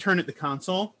me take a turn at the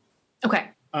console. Okay.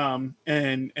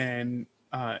 And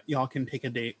y'all can take a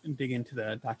dig into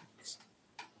the documents.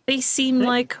 They seem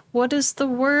like, what is the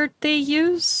word they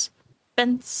use?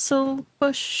 Pencil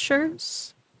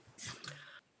pushers?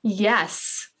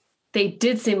 Yes. They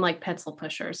did seem like pencil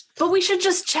pushers. But we should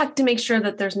just check to make sure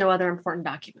that there's no other important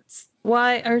documents.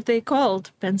 Why are they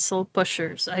called pencil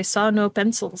pushers? I saw no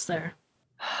pencils there.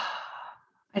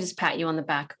 I just pat you on the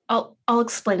back. I'll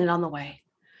explain it on the way.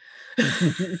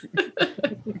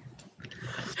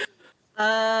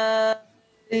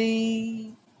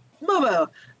 Momo,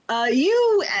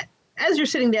 you, as you're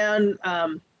sitting down,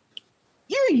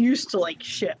 you're used to like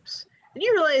ships, and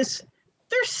you realize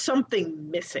there's something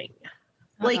missing.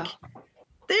 Like,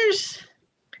 where's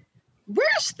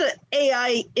the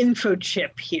AI info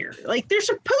chip here? Like, there's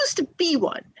supposed to be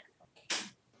one,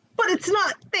 but it's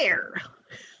not there.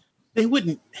 They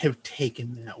wouldn't have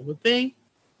taken that, would they?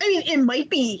 I mean, it might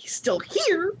be still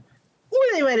here, or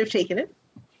they might have taken it.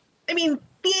 I mean,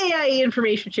 the AI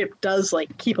information chip does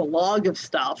like keep a log of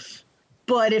stuff,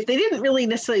 but if they didn't really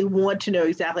necessarily want to know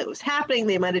exactly what was happening,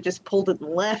 they might have just pulled it and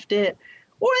left it,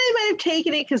 or they might have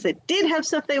taken it because they did have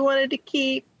stuff they wanted to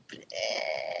keep. It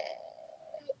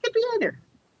could be either.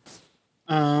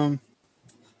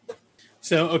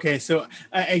 So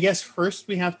I guess first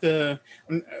we have to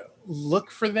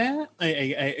look for that.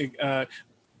 I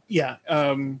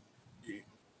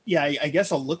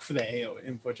guess I'll look for the AO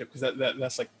info chip because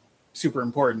that's like super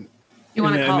important. You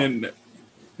want to call?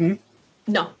 No,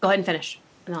 No, go ahead and finish,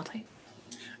 and I'll tell you.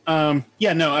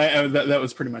 that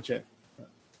was pretty much it.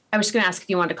 I was just going to ask if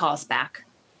you wanted to call us back,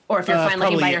 or if you're fine looking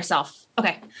probably, by yeah. yourself.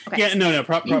 Okay. Yeah, no,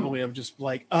 probably. I'm just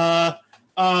like, gotta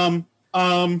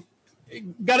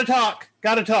talk.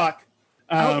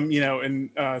 And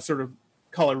sort of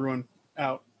call everyone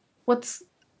out. What's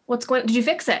going? Did you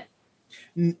fix it?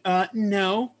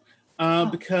 No,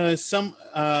 because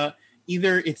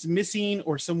either it's missing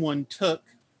or someone took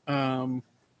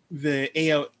the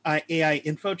AI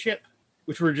info chip,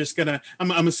 which we're just gonna.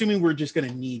 I'm assuming we're just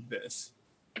gonna need this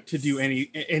to do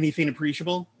anything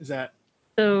appreciable. Is that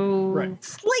So right?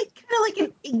 It's like kind of like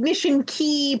an ignition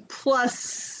key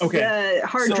plus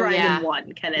hard So- drive Yeah. in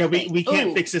one kind of No, thing. we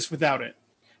can't Ooh. fix this without it.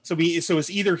 So it's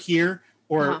either here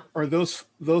or those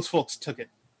folks took it.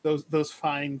 Those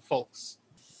fine folks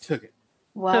took it.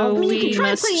 Well, So I mean, you we can try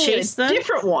must playing in chase a them?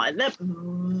 different one. That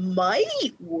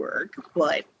might work,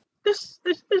 but there's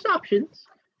options.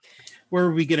 Where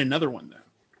would we get another one though?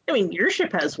 I mean, your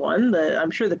ship has one.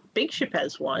 I'm sure the big ship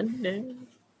has one.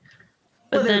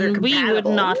 But Whether they're then we would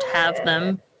compatible. not have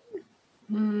them.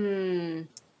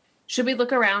 Should we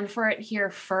look around for it here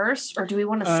first, or do we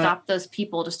want to stop those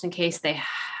people just in case they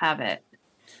have it?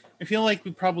 I feel like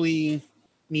we probably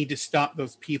need to stop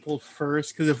those people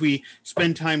first, because if we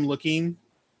spend time looking,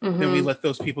 then we let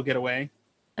those people get away.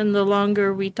 And the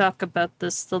longer we talk about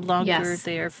this, the longer Yes.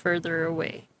 they are further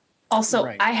away. Also,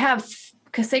 Right.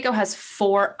 Kaseko has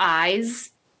 4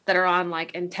 eyes that are on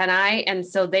like antennae, and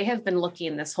so they have been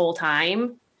looking this whole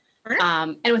time.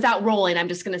 And without rolling, I'm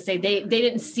just going to say they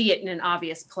didn't see it in an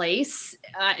obvious place,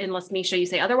 unless Misha, you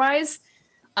say otherwise.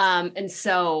 And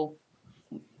so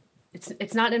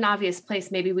it's not an obvious place.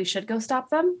 Maybe we should go stop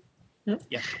them.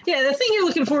 Yeah. Yeah, the thing you're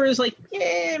looking for is like,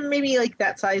 maybe like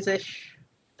that size-ish.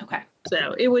 Okay.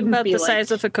 So it wouldn't About be the like,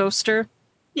 size of a coaster.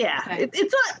 yeah, Okay.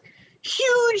 it's not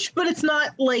huge, but it's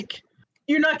not like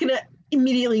you're not gonna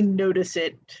immediately notice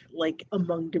it like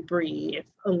among debris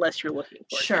unless you're looking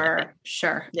for it.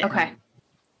 Sure. Yeah. Okay.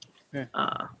 Right,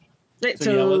 So,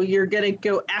 so yeah, you're gonna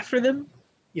go after them.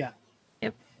 Yeah.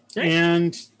 Yep. Right.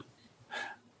 And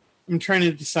I'm trying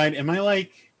to decide,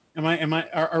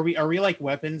 are we like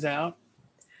weapons out?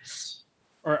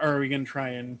 Or are we gonna try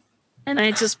and And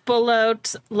I just pull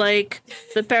out, like,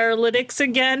 the paralytics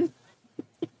again.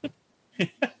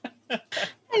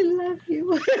 I love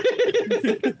you.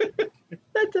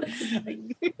 That's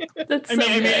amazing. That's I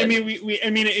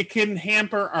mean, it can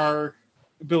hamper our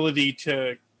ability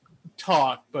to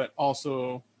talk, but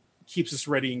also keeps us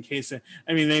ready in case. If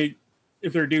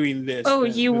they're doing this. Oh,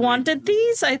 then- you then wanted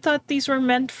these? I thought these were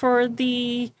meant for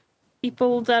the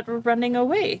people that were running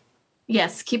away.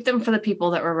 Yes, keep them for the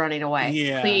people that were running away.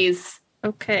 Yeah. Please.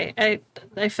 Okay, I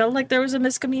felt like there was a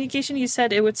miscommunication. You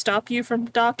said it would stop you from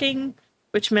docking,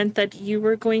 which meant that you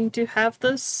were going to have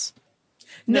this.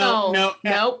 No. Nope.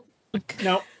 No.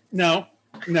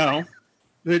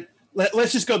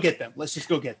 Let's just go get them.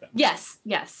 Yes.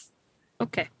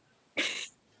 Okay.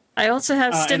 I also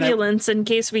have And I- stimulants in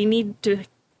case we need to.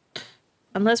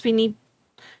 Unless we need.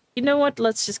 You know what?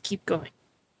 Let's just keep going.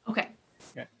 Okay.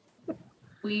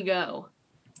 We go.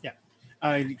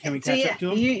 Can we So catch yeah, up to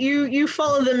them? you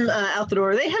follow them out the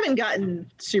door. They haven't gotten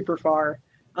super far.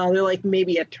 They're like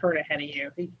maybe a turn ahead of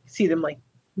you. You see them like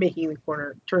making the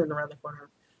corner, turning around the corner.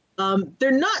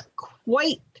 They're not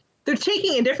quite. They're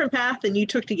taking a different path than you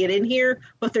took to get in here,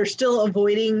 but they're still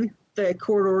avoiding the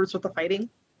corridors with the fighting.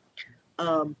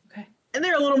 Okay. And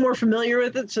they're a little more familiar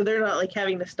with it, so they're not like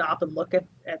having to stop and look at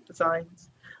the signs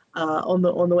on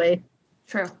the way.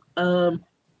 True.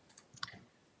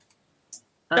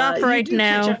 Stop You right do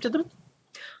now. catch up to them.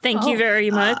 Thank you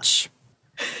very much.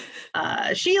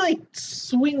 She like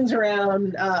swings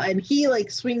around and he like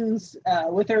swings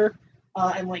with her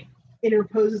and like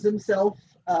interposes himself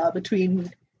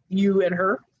between you and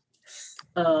her.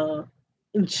 And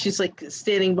she's like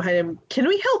standing behind him. Can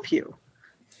we help you?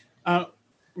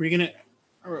 Were you gonna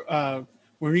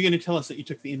tell us that you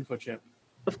took the info chip?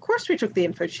 Of course we took the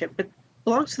info chip, but it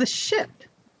belongs to the ship.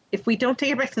 If we don't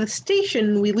take it back to the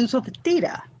station, we lose all the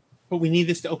data. But we need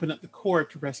this to open up the core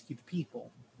to rescue the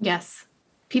people. Yes.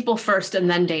 People first and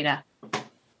then data.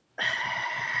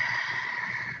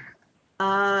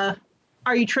 Are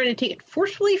you trying to take it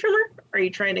forcefully from her? Are you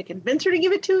trying to convince her to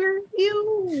give it to her?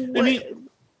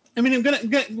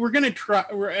 We're gonna try.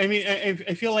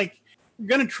 I feel like we're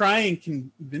gonna try and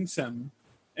convince them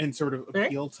and sort of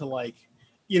appeal to like,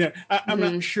 I'm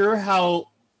not sure how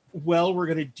well we're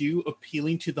gonna do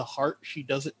appealing to the heart she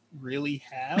doesn't really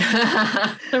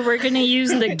have. So we're going to use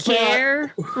the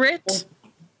care writ.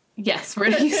 Yes,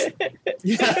 we're gonna use.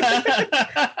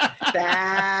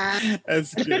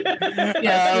 That's good.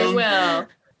 Yes, we will.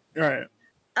 All right.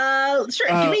 Sure.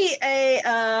 Give me a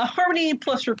harmony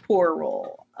plus rapport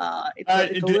roll. It's a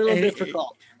little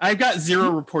difficult. I've got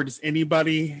 0 rapport. Does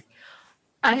anybody?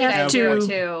 I have two.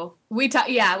 Two. We talked.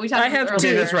 Yeah, we talked. I have earlier.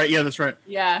 Okay, that's right. Yeah, that's right.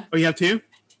 Yeah. Oh, you have 2?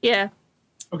 Yeah.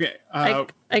 Okay. I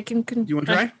can. Do you want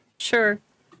to try? Sure.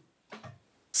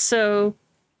 So,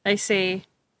 I say,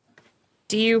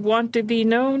 do you want to be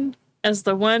known as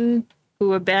the one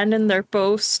who abandoned their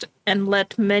post and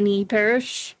let many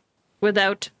perish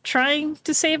without trying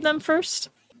to save them first?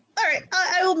 All right.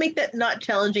 I will make that not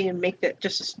challenging and make that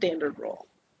just a standard roll.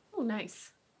 Oh,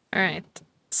 nice. All right.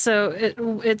 So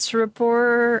it's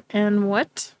rapport and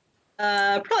what?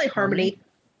 Probably harmony,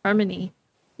 Harmony.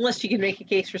 unless you can make a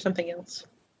case for something else.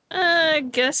 I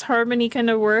guess harmony kind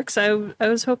of works. I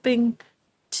was hoping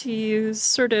to use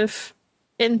sort of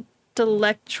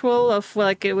intellectual of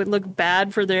like it would look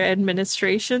bad for their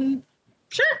administration.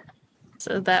 Sure.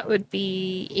 So that would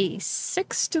be a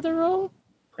 6 to the roll.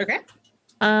 Okay.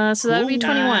 So that would be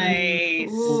 21.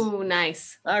 Nice. Ooh,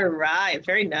 nice. All right.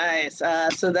 Very nice.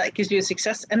 So that gives you a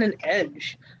success and an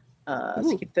edge.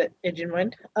 So keep that edge in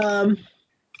mind.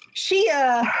 She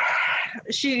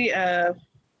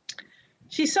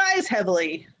sighs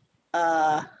heavily,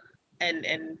 and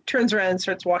turns around and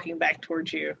starts walking back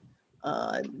towards you.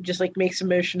 Just like makes a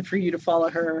motion for you to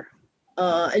follow her.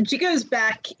 And she goes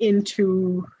back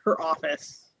into her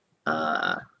office.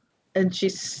 And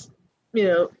she's,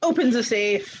 opens a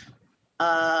safe,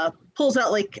 pulls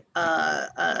out like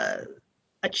a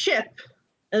chip,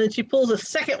 and then she pulls a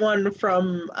second one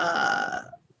from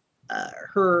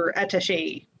her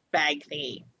attaché bag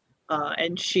thingy.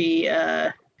 And she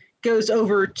goes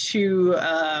over to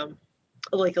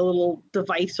like a little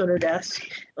device on her desk,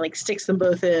 and, like sticks them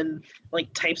both in,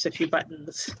 like types a few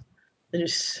buttons, and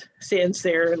just stands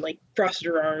there and like crosses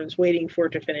her arms, waiting for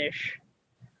it to finish.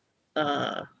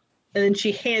 And then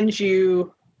she hands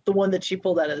you the one that she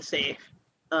pulled out of the safe,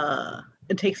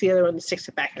 and takes the other one and sticks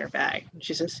it back in her bag. And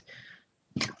she says,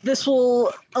 "This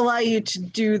will allow you to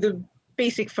do the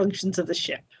basic functions of the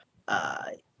ship.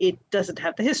 It doesn't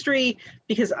have the history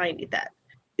because I need that.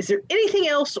 Is there anything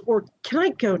else, or can I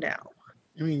go now?"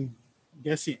 I mean, I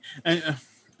guess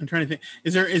I'm trying to think.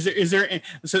 Is there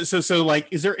like,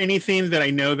 is there anything that I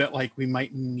know that like we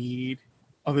might need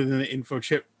other than the info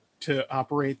chip to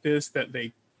operate this that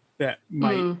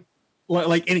might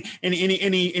like any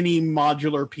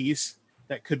modular piece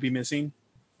that could be missing,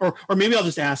 or maybe I'll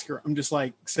just ask her. I'm just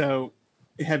like, so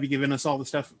have you given us all the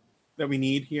stuff that we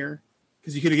need here?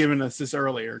 Because you could have given us this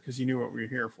earlier because you knew what we were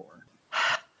here for.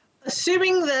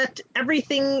 Assuming that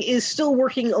everything is still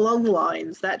working along the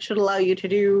lines, that should allow you to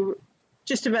do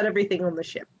just about everything on the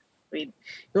ship. I mean,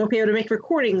 you won't be able to make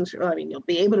recordings. I mean, you'll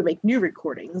be able to make new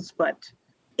recordings, but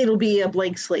it'll be a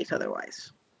blank slate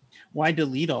otherwise. Why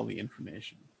delete all the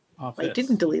information off I this?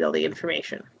 didn't delete all the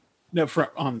information. No,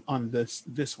 on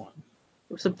this one.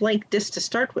 It was a blank disk to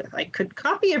start with. I could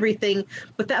copy everything,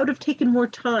 but that would have taken more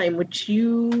time, which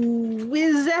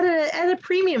is at a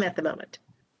premium at the moment.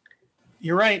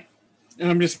 You're right. And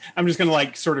I'm just gonna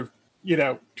like sort of,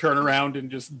 turn around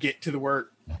and just get to the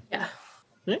work. Yeah.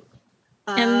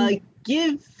 I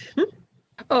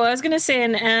was gonna say,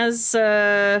 and as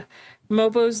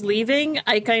Mobo's leaving,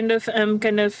 I kind of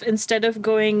instead of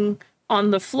going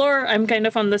on the floor, I'm kind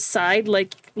of on the side,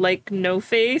 like no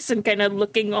face, and kind of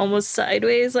looking almost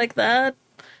sideways like that,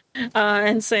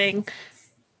 and saying,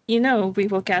 we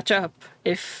will catch up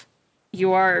if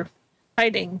you are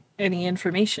hiding any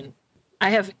information. I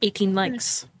have 18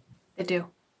 likes. I do.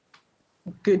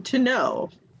 Good to know.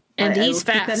 And I he's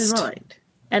will keep that in fast. mind.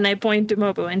 And I point to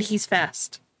Mobo, and he's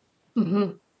fast.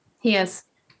 Mm-hmm. He is.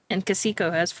 And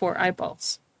Kasiko has 4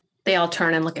 eyeballs. They all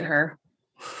turn and look at her.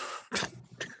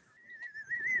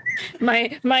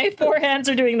 My 4 hands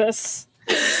are doing this.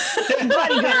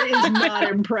 Bodyguard is not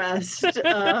impressed.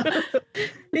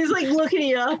 He's like looking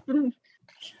you up. And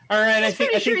All right, I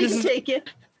pretty think sure he this can is. take it.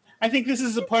 I think this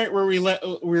is the part where we let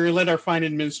our fine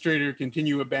administrator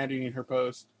continue abandoning her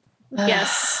post.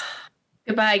 Yes.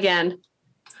 Goodbye again.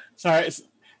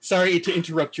 Sorry to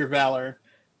interrupt your valor.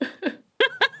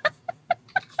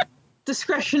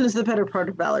 Discretion is the better part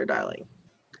of valor, darling.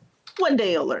 One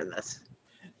day you'll learn this.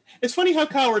 It's funny how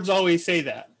cowards always say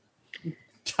that.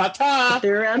 Ta-ta!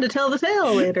 They're around to tell the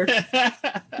tale later.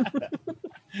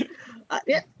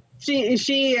 Yeah,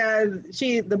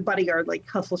 the bodyguard like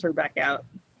hustles her back out.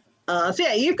 So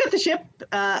yeah, you've got the ship,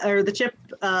 or the chip.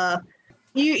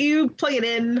 You plug it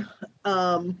in.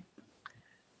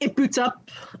 It boots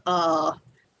up. How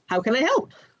can I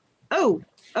help? Oh,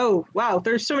 wow.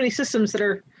 There's so many systems that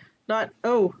are not.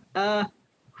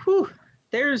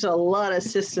 There's a lot of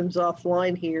systems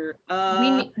offline here.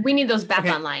 We need those back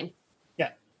online.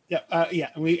 Yeah.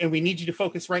 We need you to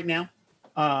focus right now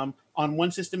on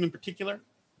one system in particular.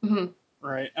 Mm-hmm.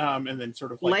 Right. And then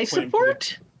sort of like life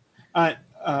support.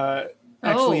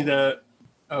 Actually,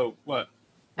 what?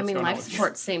 I mean, life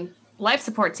support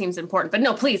seems important, but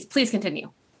no, please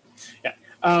continue.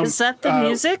 Yeah. Is that the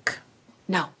music?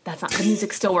 No, that's not. The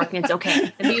music's still working. It's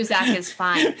okay. The music is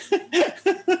fine.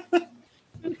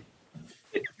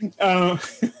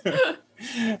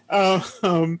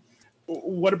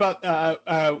 What about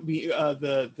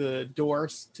the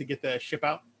doors to get the ship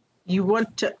out? You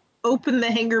want to open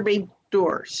the hangar bay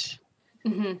doors.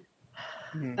 Mm-hmm.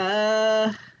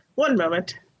 One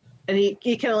moment, and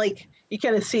you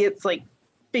kind of see it's like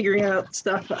figuring out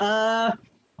stuff.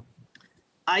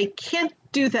 I can't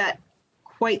do that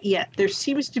quite yet. There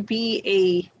seems to be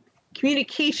a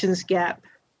communications gap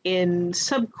in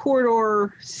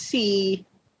subcorridor C,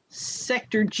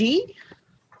 sector G.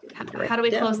 How do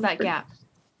we close that gap?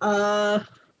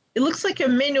 It looks like a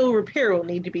manual repair will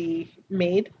need to be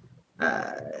made.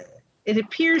 It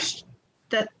appears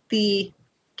that the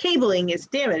cabling is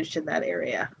damaged in that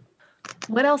area.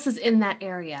 What else is in that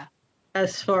area?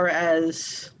 As far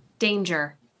as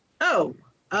danger.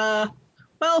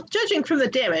 Well, judging from the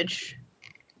damage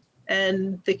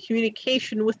and the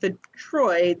communication with the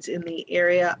droids in the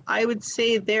area, I would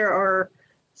say there are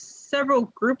several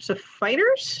groups of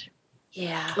fighters.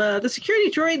 Yeah. The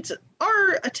security droids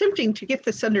are attempting to get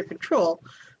this under control,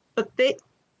 but they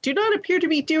do not appear to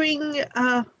be doing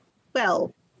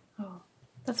well. Oh,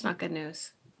 that's not good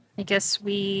news. I guess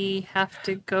we have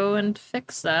to go and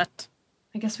fix that.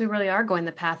 I guess we really are going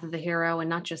the path of the hero and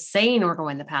not just saying we're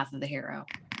going the path of the hero.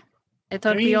 I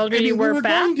thought we already were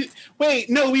back.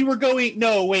 We were going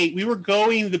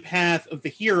the path of the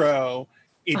hero.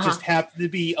 It just happened to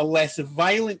be a less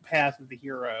violent path of the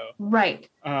hero. Right.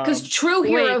 Because true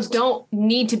heroes don't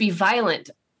need to be violent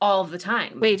all the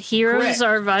time. Wait, heroes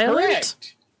are violent?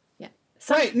 Correct. Yeah.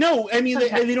 Right. No, I mean,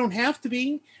 they don't have to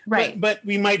be. Right. But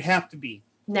we might have to be.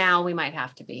 Now we might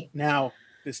have to be. Now,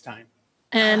 this time.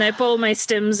 And I pull my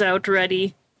stims out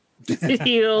ready to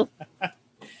heal.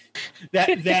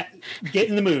 That get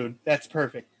in the mood. That's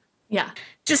perfect. Yeah.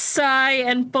 Just sigh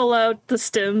and pull out the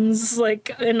stems,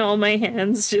 like in all my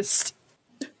hands. Just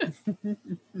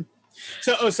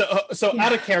so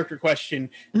out of character question.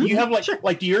 Do you have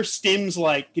do your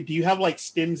stims do you have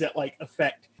stims that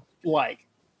affect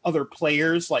other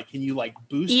players? Can you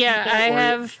boost? Yeah,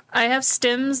 people, I have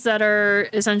stims that are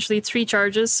essentially 3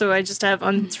 charges, so I just have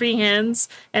on 3 hands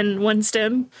and 1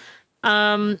 stim.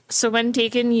 So when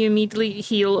taken, you immediately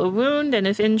heal a wound, and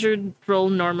if injured, roll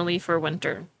normally for 1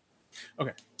 turn.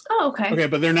 Okay. Oh, okay. Okay,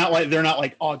 but they're not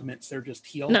like augments. They're just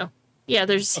heal. No. Yeah,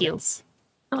 there's heals.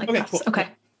 I like that. Cool. Okay.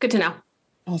 Good to know.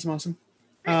 Awesome.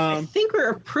 I think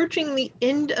we're approaching the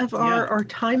end of our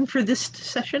time for this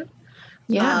session.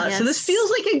 Yeah. So this feels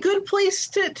like a good place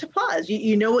to pause.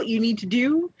 You know what you need to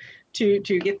do to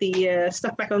get the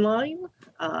stuff back online.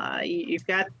 You've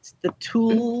got the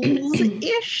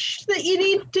tools-ish that you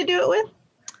need to do it with.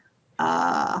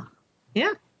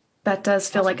 Yeah. That does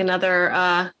feel like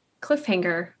another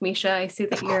cliffhanger, Misha. I see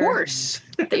that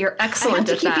you're excellent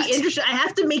at that. I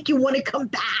have to make you want to come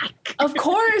back. Of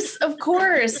course.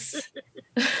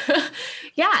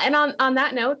 Yeah, and on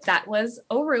that note, that was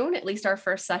Orune, at least our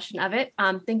first session of it.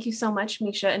 Thank you so much,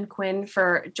 Misha and Quinn,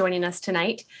 for joining us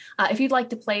tonight. If you'd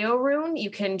like to play Orune, you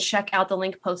can check out the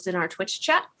link posted in our Twitch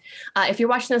chat. If you're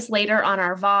watching this later on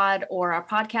our VOD or our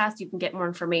podcast, you can get more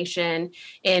information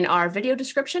in our video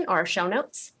description or our show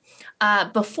notes.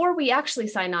 Before we actually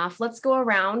sign off, let's go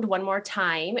around one more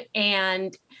time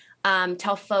and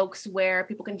tell folks where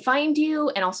people can find you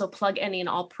and also plug any and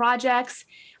all projects.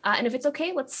 And if it's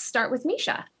okay, let's start with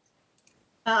Misha.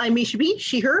 I'm Misha B,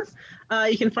 she, her.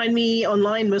 You can find me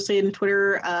online, mostly on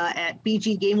Twitter, at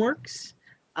BG Gameworks.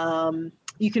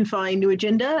 You can find New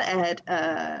Agenda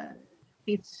at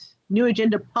it's New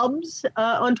Agenda Pubs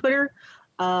on Twitter.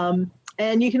 And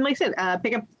you can, like I said,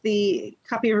 pick up the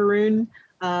copy of Orune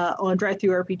on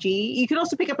DriveThruRPG. You can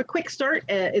also pick up a quick start.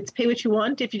 It's pay what you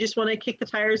want. If you just want to kick the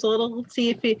tires a little,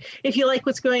 see if you like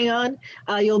what's going on.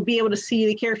 You'll be able to see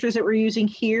the characters that we're using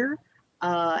here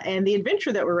and the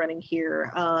adventure that we're running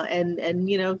here,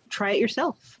 and try it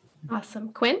yourself.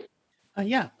 Awesome, Quinn. I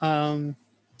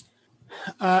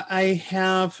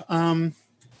have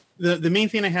the main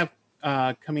thing I have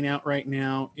coming out right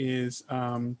now is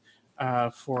for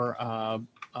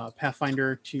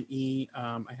Pathfinder 2E.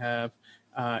 I have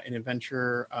an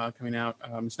adventure coming out.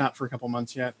 It's not for a couple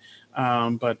months yet,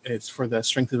 but it's for the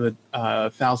Strength of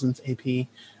the Thousands AP.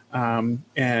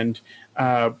 And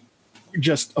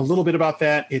just a little bit about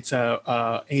that. It's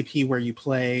a AP where you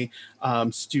play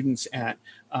students at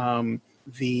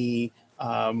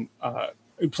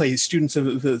play students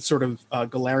of the sort of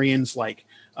Galarian's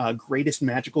greatest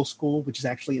magical school, which is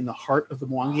actually in the heart of the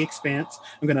Mwangi Expanse.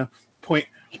 I'm going to point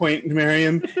to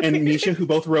Miriam and Misha, who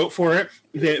both wrote for it,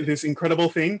 this incredible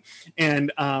thing.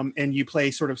 And you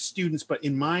play sort of students, but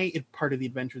in my part of the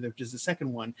adventure, which is the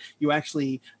second one, you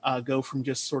actually go from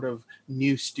just sort of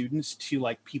new students to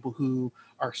people who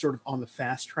are sort of on the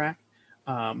fast track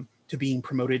to being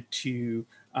promoted to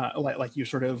you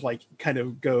sort of kind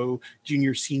of go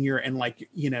junior, senior, and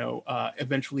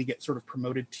eventually get sort of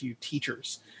promoted to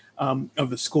teachers of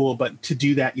the school. But to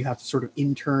do that, you have to sort of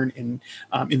intern in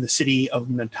the city of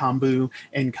Natambu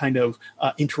and kind of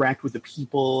interact with the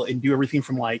people and do everything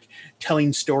from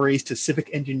telling stories to civic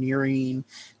engineering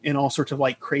and all sorts of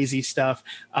crazy stuff.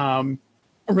 I'm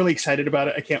really excited about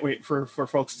it. I can't wait for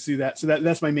folks to see that. So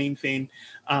that's my main thing.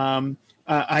 I'm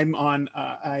on.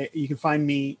 You can find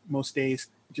me most days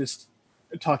just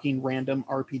talking random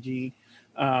RPG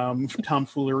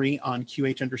tomfoolery on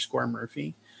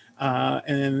QH_Murphy.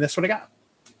 And that's what I got.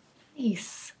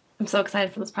 Nice. I'm so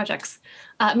excited for those projects.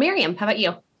 Miriam, how about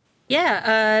you?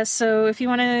 Yeah, so if you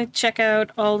want to check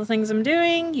out all the things I'm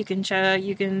doing, you can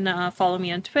follow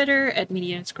me on Twitter at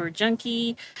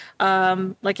media_junkie.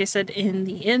 Like I said in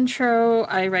the intro,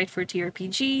 I write for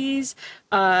TRPGs.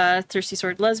 Thirsty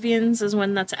Sword Lesbians is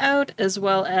when that's out, as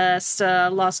well as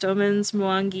Lost Omens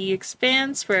Mwangi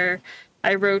Expanse, where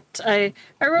I wrote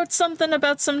something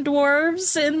about some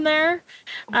dwarves in there.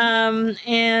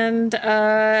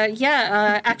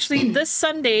 Actually this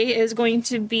Sunday is going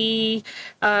to be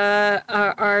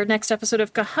our next episode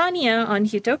of Kahania on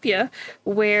Utopia,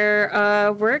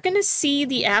 where we're going to see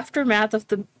the aftermath of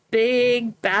the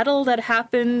big battle that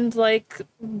happened like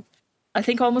I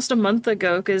think almost a month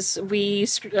ago, because we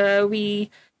stream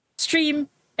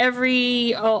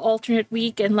every alternate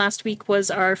week, and last week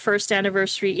was our first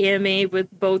anniversary AMA with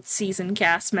both season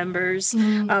cast members.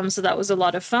 So that was a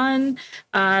lot of fun.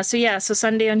 So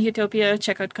Sunday on Utopia,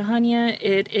 check out Kahania.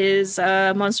 It is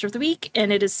Monster of the Week,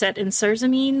 and it is set in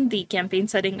Surzamine, the campaign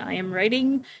setting I am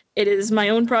writing. It is my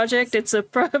own project. It's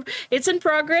in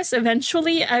progress.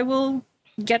 Eventually, I will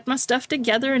get my stuff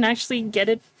together and actually get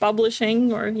it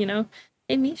publishing, or,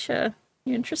 hey, Misha,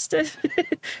 you interested?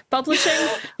 Publishing,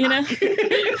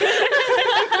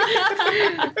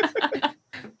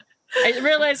 I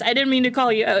realized I didn't mean to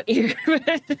call you out here.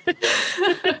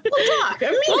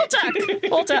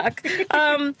 We'll talk.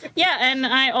 And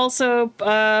I also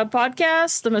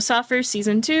podcast The Musafir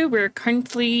Season 2. We're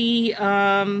currently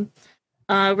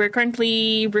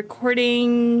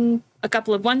recording a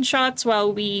couple of one-shots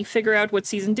while we figure out what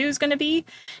Season 2 is going to be.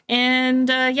 And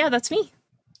that's me.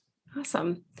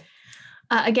 Awesome.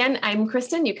 Again, I'm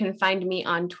Kristen. You can find me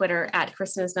on Twitter at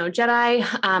Kristen is no Jedi.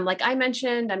 Like I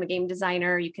mentioned, I'm a game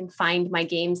designer. You can find my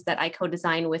games that I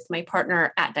co-design with my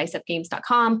partner at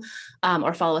diceupgames.com,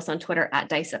 or follow us on Twitter at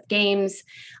diceupgames.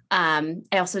 I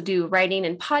also do writing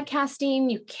and podcasting.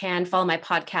 You can follow my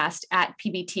podcast at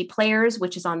PBT Players,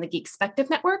 which is on the Geekspective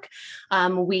Network.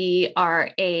 We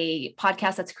are a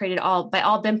podcast that's created by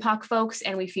all BIMPOC folks,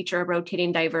 and we feature a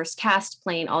rotating diverse cast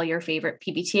playing all your favorite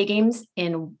PBTA games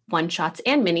in one-shots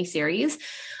and miniseries.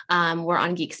 We're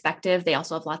on Geekspective. They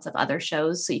also have lots of other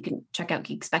shows, so you can check out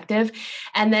Geekspective.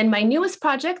 And then my newest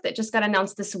project that just got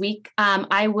announced this week,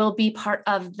 I will be part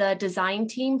of the design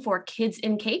team for Kids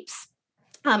in Capes,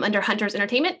 under Hunters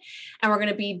Entertainment. And we're going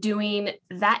to be doing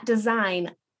that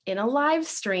design in a live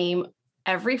stream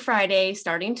every Friday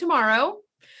starting tomorrow.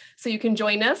 So you can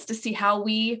join us to see how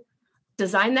we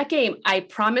design that game. I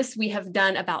promise we have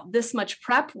done about this much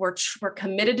prep. We're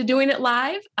committed to doing it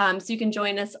live. So you can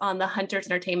join us on the Hunters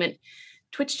Entertainment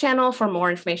Twitch channel for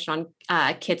more information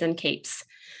on Kids in Capes.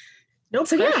 No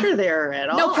pressure there at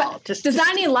all. Just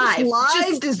designing live.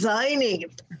 Just designing.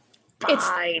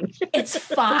 Fine. It's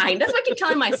fine. That's what I keep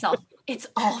telling myself. It's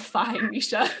all fine,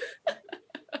 Misha.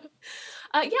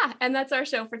 And that's our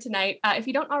show for tonight. If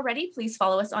you don't already, please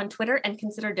follow us on Twitter and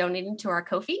consider donating to our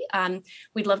Ko-fi.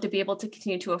 We'd love to be able to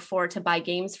continue to afford to buy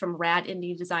games from rad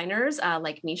indie designers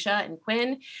like Misha and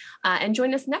Quinn. And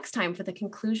join us next time for the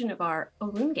conclusion of our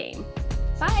Orun game.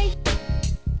 Bye.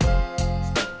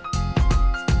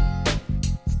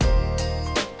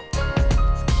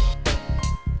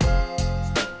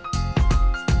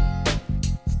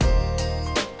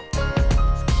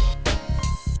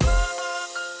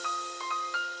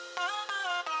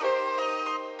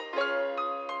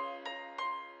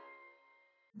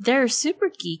 Their Super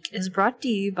Geek is brought to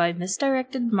you by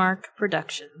Misdirected Mark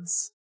Productions.